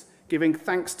Jesus, giving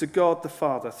thanks to God the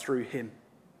Father through him."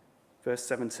 Verse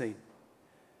 17.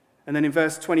 And then in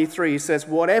verse 23, he says,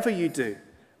 whatever you do,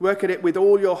 work at it with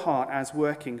all your heart as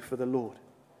working for the Lord.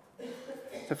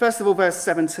 So first of all, verse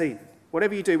 17.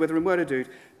 Whatever you do, whether in word or deed,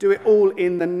 do it all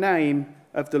in the name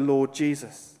of the Lord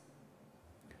Jesus.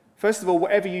 First of all,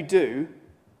 whatever you do,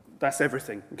 that's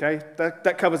everything, okay?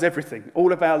 That covers everything.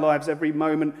 All of our lives, every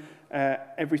moment,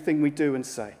 everything we do and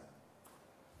say.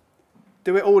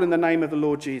 Do it all in the name of the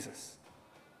Lord Jesus.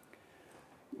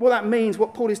 What that means,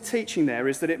 what Paul is teaching there,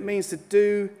 is that it means to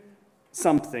do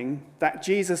something that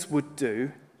Jesus would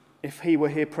do if he were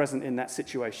here present in that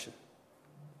situation.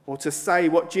 Or to say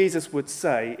what Jesus would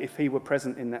say if he were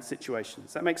present in that situation.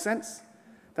 Does that make sense?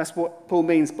 That's what Paul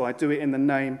means by do it in the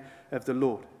name of the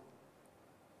Lord.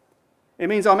 It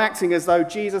means I'm acting as though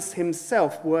Jesus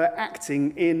himself were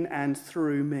acting in and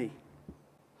through me.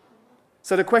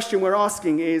 So the question we're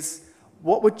asking is,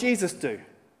 what would Jesus do?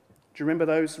 Do you remember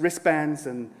those wristbands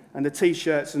and the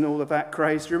T-shirts and all of that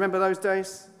craze? Do you remember those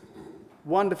days?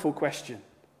 Wonderful question.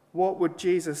 What would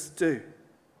Jesus do?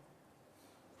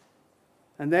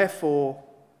 And therefore,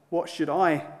 what should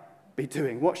I be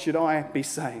doing? What should I be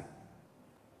saying?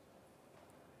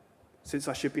 Since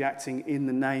I should be acting in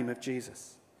the name of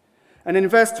Jesus. And in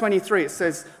verse 23 it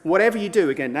says, whatever you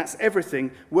do, again, that's everything,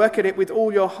 work at it with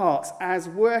all your hearts as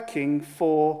working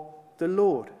for the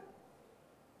Lord.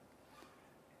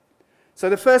 So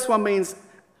the first one means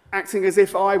acting as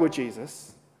if I were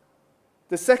Jesus.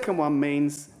 The second one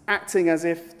means acting as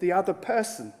if the other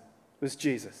person was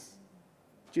Jesus.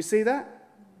 Do you see that?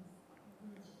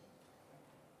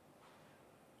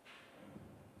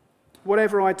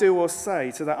 Whatever I do or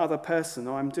say to that other person,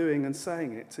 I'm doing and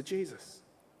saying it to Jesus.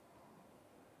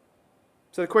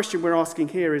 So the question we're asking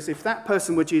here is, if that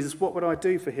person were Jesus, what would I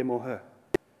do for him or her?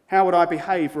 How would I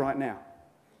behave right now?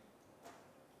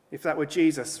 If that were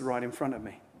Jesus right in front of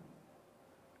me.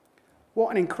 What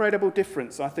an incredible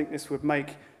difference I think this would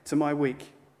make to my week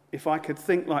if I could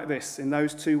think like this in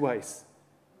those two ways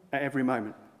at every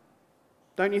moment.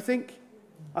 Don't you think?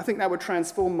 I think that would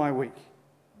transform my week.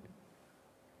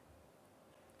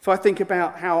 If I think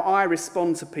about how I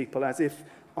respond to people as if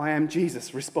I am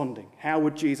Jesus responding, how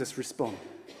would Jesus respond?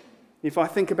 If I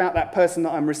think about that person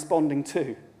that I'm responding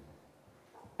to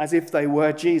as if they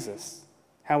were Jesus,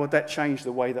 how would that change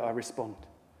the way that I respond?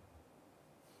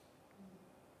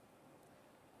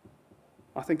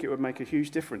 I think it would make a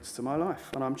huge difference to my life,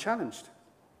 and I'm challenged.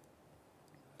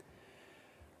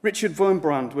 Richard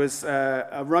Wurmbrand was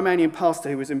a Romanian pastor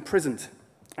who was imprisoned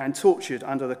and tortured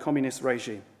under the communist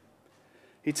regime.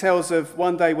 He tells of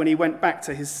one day when he went back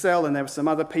to his cell and there were some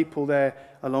other people there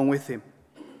along with him.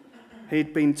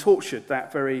 He'd been tortured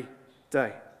that very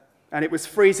day. And it was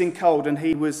freezing cold and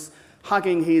he was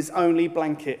hugging his only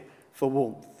blanket for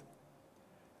warmth.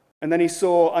 And then he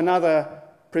saw another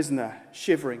prisoner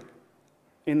shivering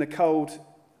in the cold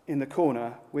in the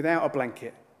corner without a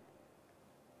blanket.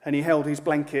 And he held his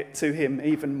blanket to him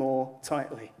even more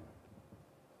tightly.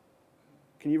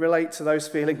 Can you relate to those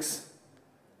feelings?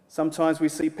 Sometimes we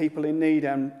see people in need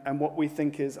and what we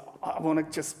think is, I want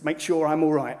to just make sure I'm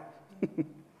all right.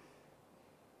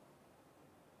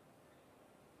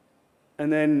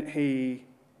 And then he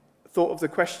thought of the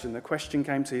question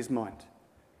came to his mind.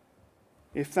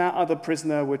 If that other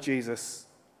prisoner were Jesus,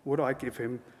 would I give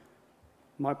him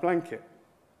my blanket?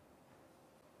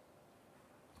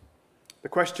 The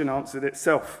question answered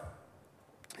itself.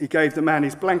 He gave the man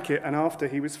his blanket, and after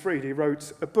he was freed, he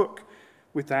wrote a book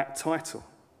with that title.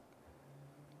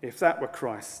 If that were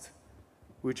Christ,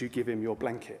 would you give him your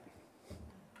blanket?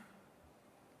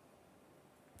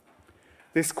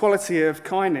 This quality of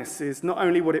kindness is not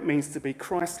only what it means to be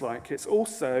Christ-like, it's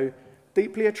also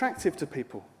deeply attractive to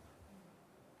people.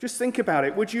 Just think about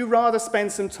it. Would you rather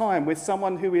spend some time with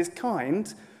someone who is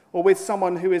kind or with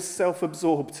someone who is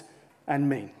self-absorbed and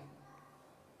mean?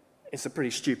 It's a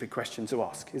pretty stupid question to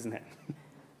ask, isn't it?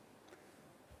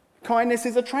 Kindness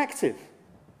is attractive.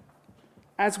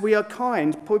 As we are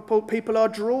kind, people are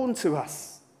drawn to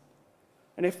us.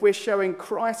 And if we're showing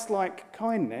Christ-like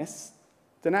kindness,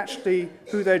 then actually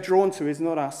who they're drawn to is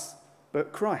not us,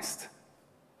 but Christ.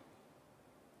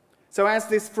 So as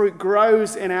this fruit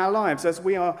grows in our lives, as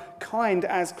we are kind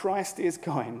as Christ is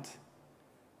kind,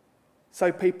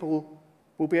 so people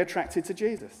will be attracted to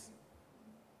Jesus.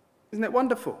 Isn't it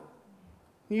wonderful?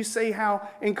 You see how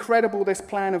incredible this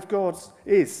plan of God's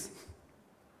is.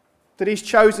 That he's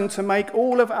chosen to make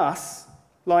all of us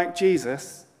like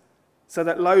Jesus so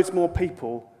that loads more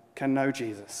people can know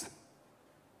Jesus.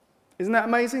 Isn't that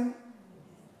amazing?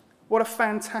 What a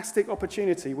fantastic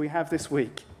opportunity we have this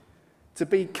week to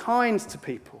be kind to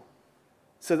people.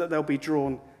 so that they'll be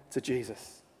drawn to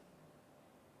Jesus.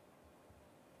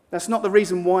 That's not the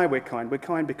reason why we're kind. We're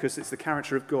kind because it's the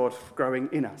character of God growing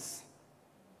in us.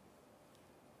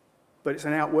 But it's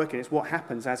an outworking. It's what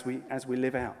happens as we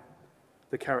live out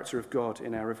the character of God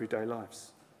in our everyday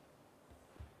lives.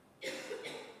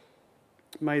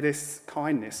 May this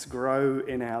kindness grow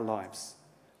in our lives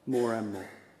more and more.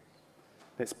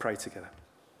 Let's pray together.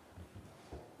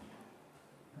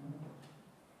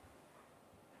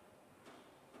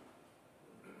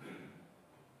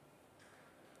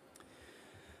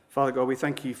 Father God, we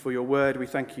thank you for your word. We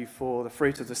thank you for the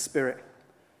fruit of the Spirit.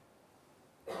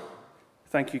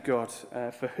 Thank you, God,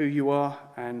 for who you are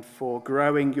and for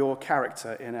growing your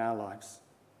character in our lives.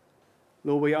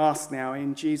 Lord, we ask now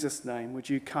in Jesus' name, would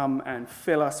you come and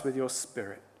fill us with your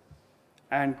Spirit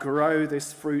and grow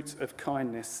this fruit of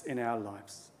kindness in our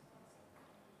lives.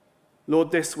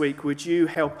 Lord, this week, would you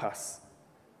help us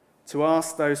to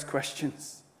ask those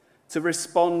questions, to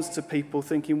respond to people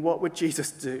thinking, what would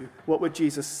Jesus do? What would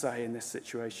Jesus say in this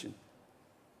situation?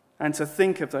 And to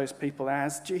think of those people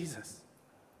as Jesus.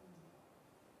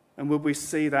 And would we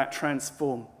see that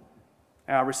transform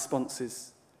our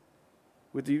responses?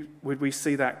 Would we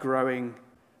see that growing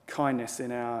kindness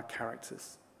in our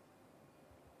characters?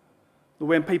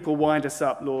 When people wind us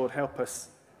up, Lord, help us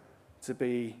to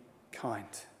be kind.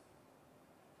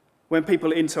 When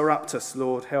people interrupt us,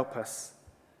 Lord, help us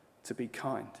to be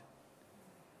kind.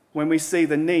 When we see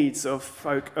the needs of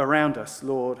folk around us,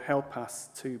 Lord, help us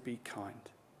to be kind.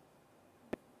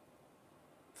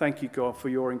 Thank you, God, for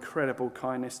your incredible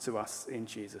kindness to us in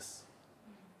Jesus.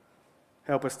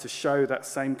 Help us to show that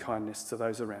same kindness to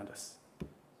those around us.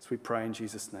 As we pray in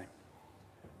Jesus' name.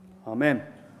 Amen.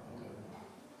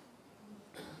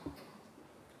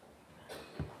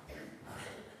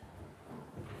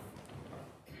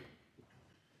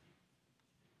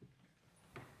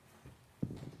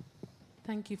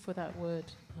 Thank you for that word,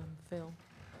 Phil.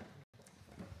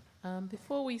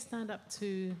 Before we stand up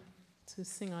to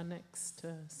sing our next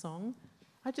song,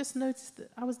 I just noticed that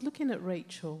I was looking at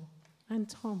Rachel and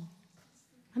Tom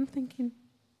and thinking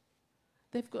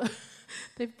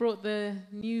they've brought their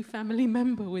new family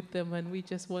member with them, and we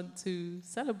just want to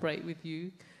celebrate with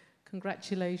you.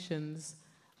 Congratulations.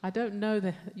 I don't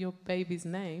know your baby's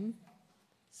name.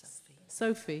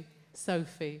 Sophie.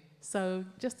 So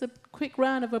just a quick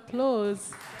round of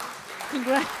applause.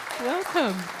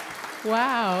 Welcome.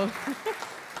 Wow.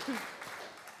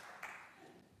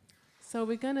 So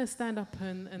we're going to stand up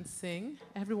and sing.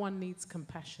 Everyone needs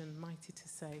compassion, mighty to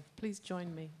save. Please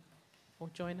join me, or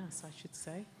join us, I should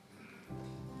say.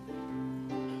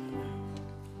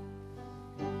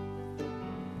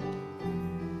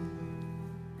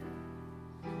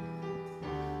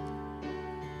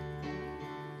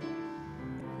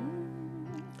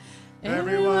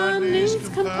 Everyone needs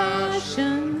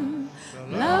compassion,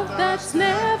 love that's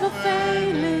never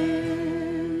failing.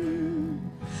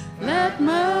 Let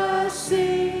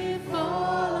mercy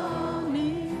fall on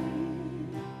me.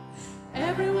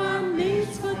 Everyone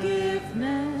needs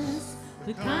forgiveness,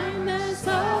 the kindness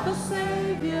of a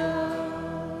Savior,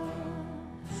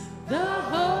 the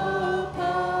hope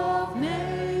of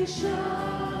nations.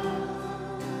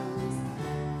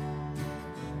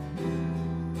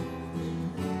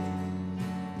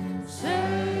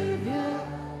 Savior,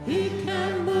 He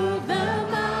can move the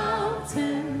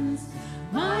mountains.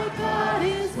 My God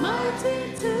is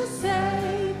mighty to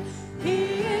save.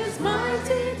 He is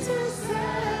mighty to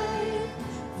save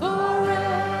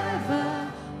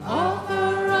forever.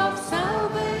 Author of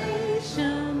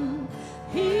salvation,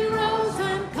 He rose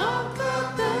and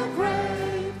conquered the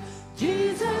grave.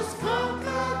 Jesus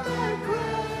conquered the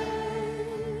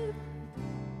grave.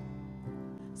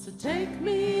 So take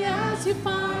me as you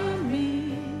find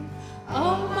me,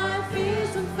 all my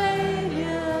fears and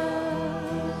failures.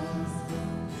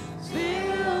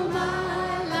 Fill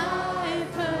my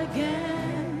life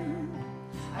again.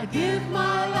 I give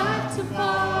my life to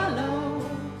follow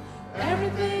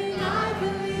everything I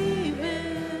believe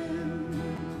in.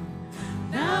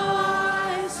 Now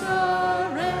I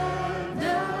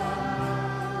surrender.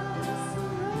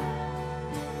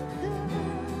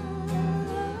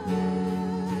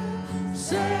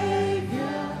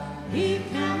 Savior, He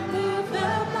can move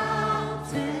the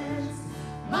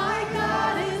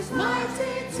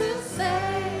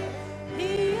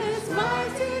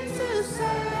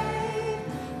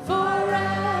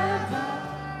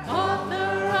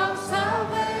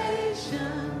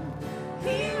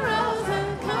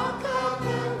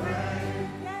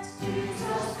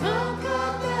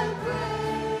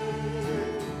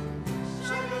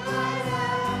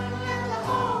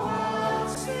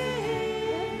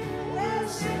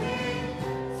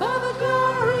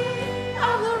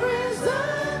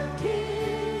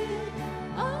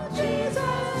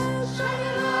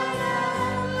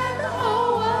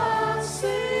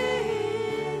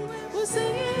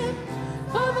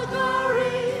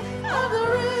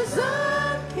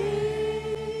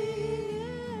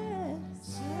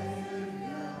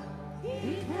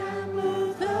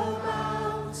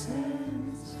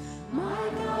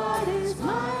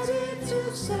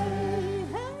save.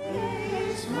 He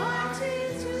is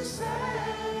mighty to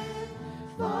save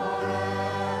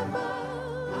forever.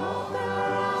 Author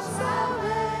of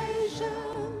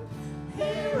salvation.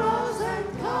 He rose and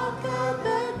conquered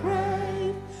the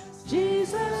grave.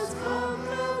 Jesus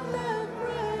conquered the grave.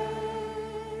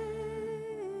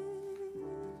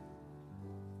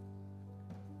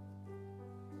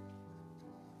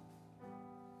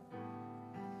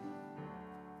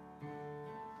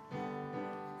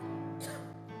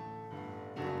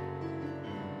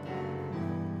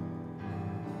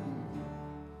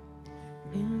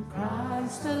 In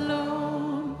Christ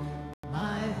alone,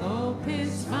 my hope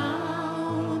is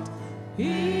found.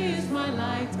 He is my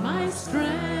light, my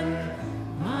strength,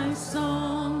 my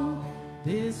song.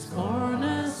 This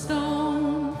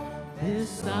cornerstone, this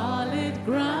solid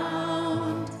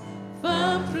ground,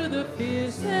 firm through the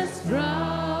fiercest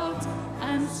drought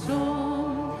and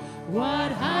storm.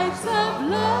 What heights of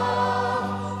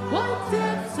love, what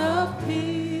depths of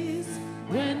peace,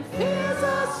 when fears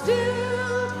are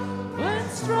stilled, when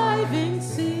striving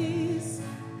cease.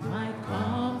 My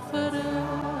comforter,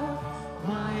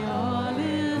 my all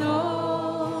in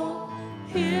all,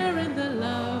 here in the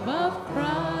love of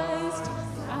Christ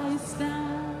I stand.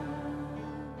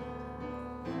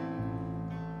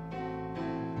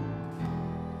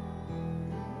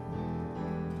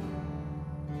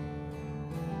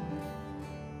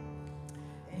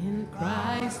 In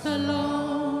Christ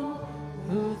alone,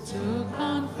 who took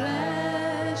on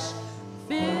flesh,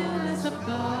 fearless of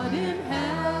God in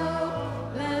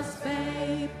helpless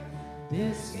faith,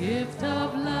 this gift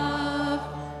of love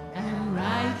and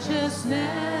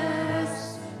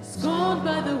righteousness, scorned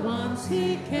by the ones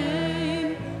he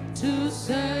came to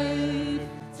save,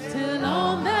 till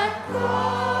on that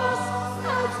cross,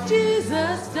 as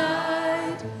Jesus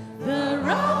died, the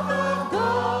wrath of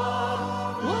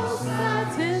God was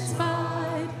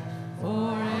satisfied,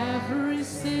 for every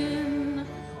sin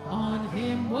on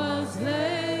him was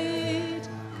laid.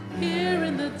 Here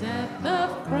in the death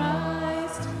of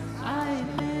Christ I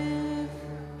live.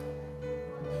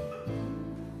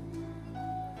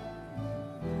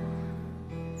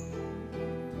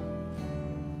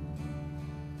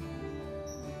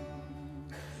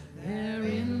 There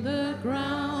in the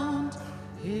ground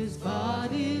his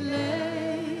body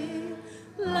lay,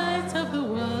 light of the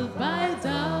world by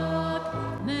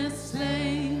darkness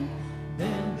slain,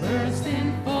 then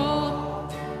bursting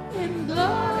forth in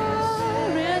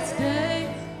glorious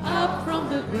day, up from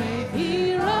the grave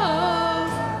he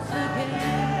rose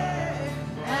again.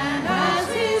 And as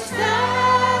he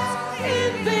stands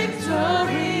in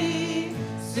victory,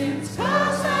 sin's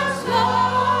curse has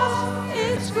lost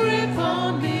its grip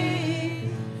on me,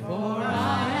 for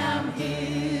I am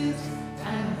his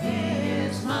and he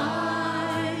is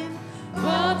mine,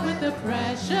 bought with the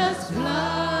precious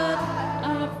blood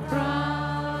of Christ.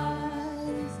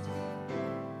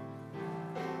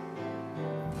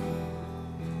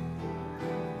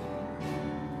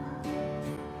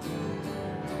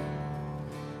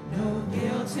 No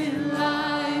guilt in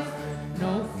life,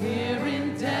 no fear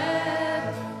in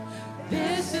death.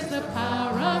 This is the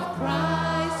power of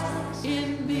Christ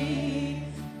in me.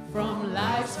 From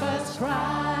life's first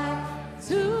cry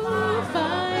to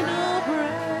final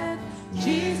breath,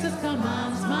 Jesus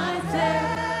commands my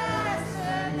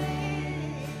destiny.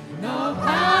 No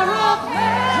power of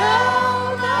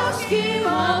hell, no scheme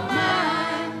of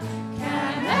mine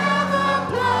can ever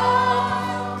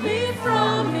pluck me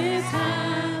from his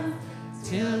hand,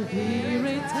 till he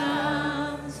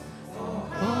returns or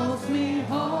calls me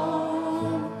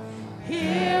home.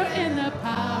 Here in the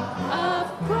power of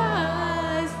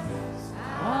Christ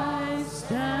I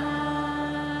stand.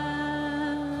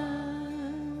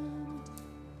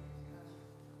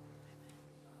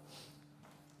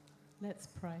 Let's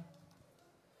pray.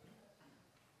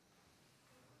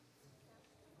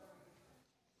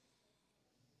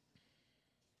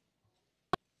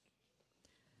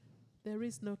 There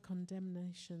is no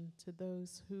condemnation to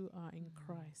those who are in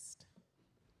Christ.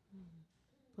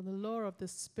 For the law of the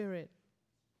Spirit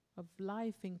of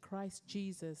life in Christ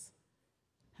Jesus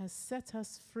has set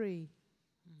us free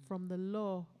from the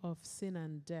law of sin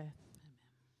and death.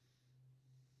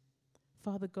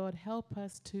 Father God, help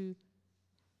us to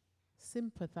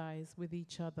sympathize with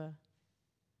each other,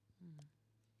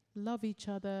 love each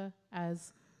other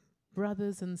as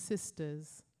brothers and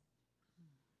sisters,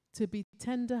 to be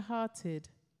tender-hearted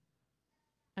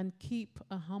and keep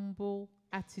a humble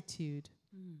attitude.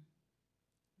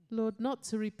 Lord, not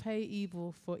to repay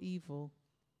evil for evil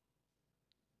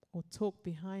or talk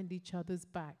behind each other's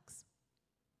backs.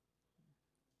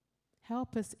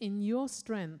 Help us in your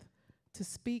strength to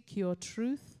speak your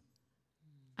truth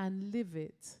and live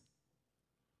it,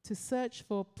 to search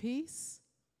for peace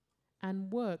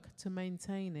and work to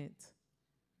maintain it,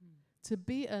 to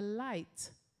be a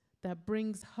light that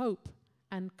brings hope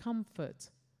and comfort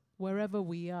wherever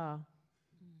we are.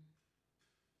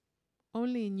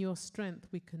 Only in your strength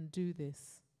we can do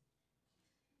this.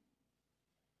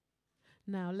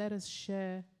 Now let us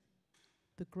share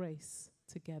the grace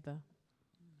together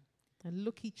and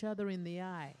look each other in the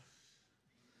eye.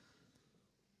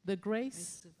 The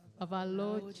grace of our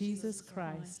Lord Jesus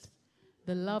Christ,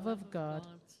 the love of God,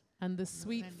 and the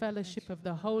sweet fellowship of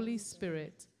the Holy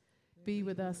Spirit be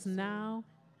with us now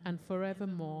and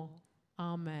forevermore.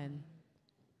 Amen.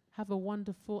 Have a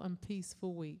wonderful and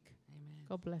peaceful week. Amen.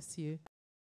 God bless you.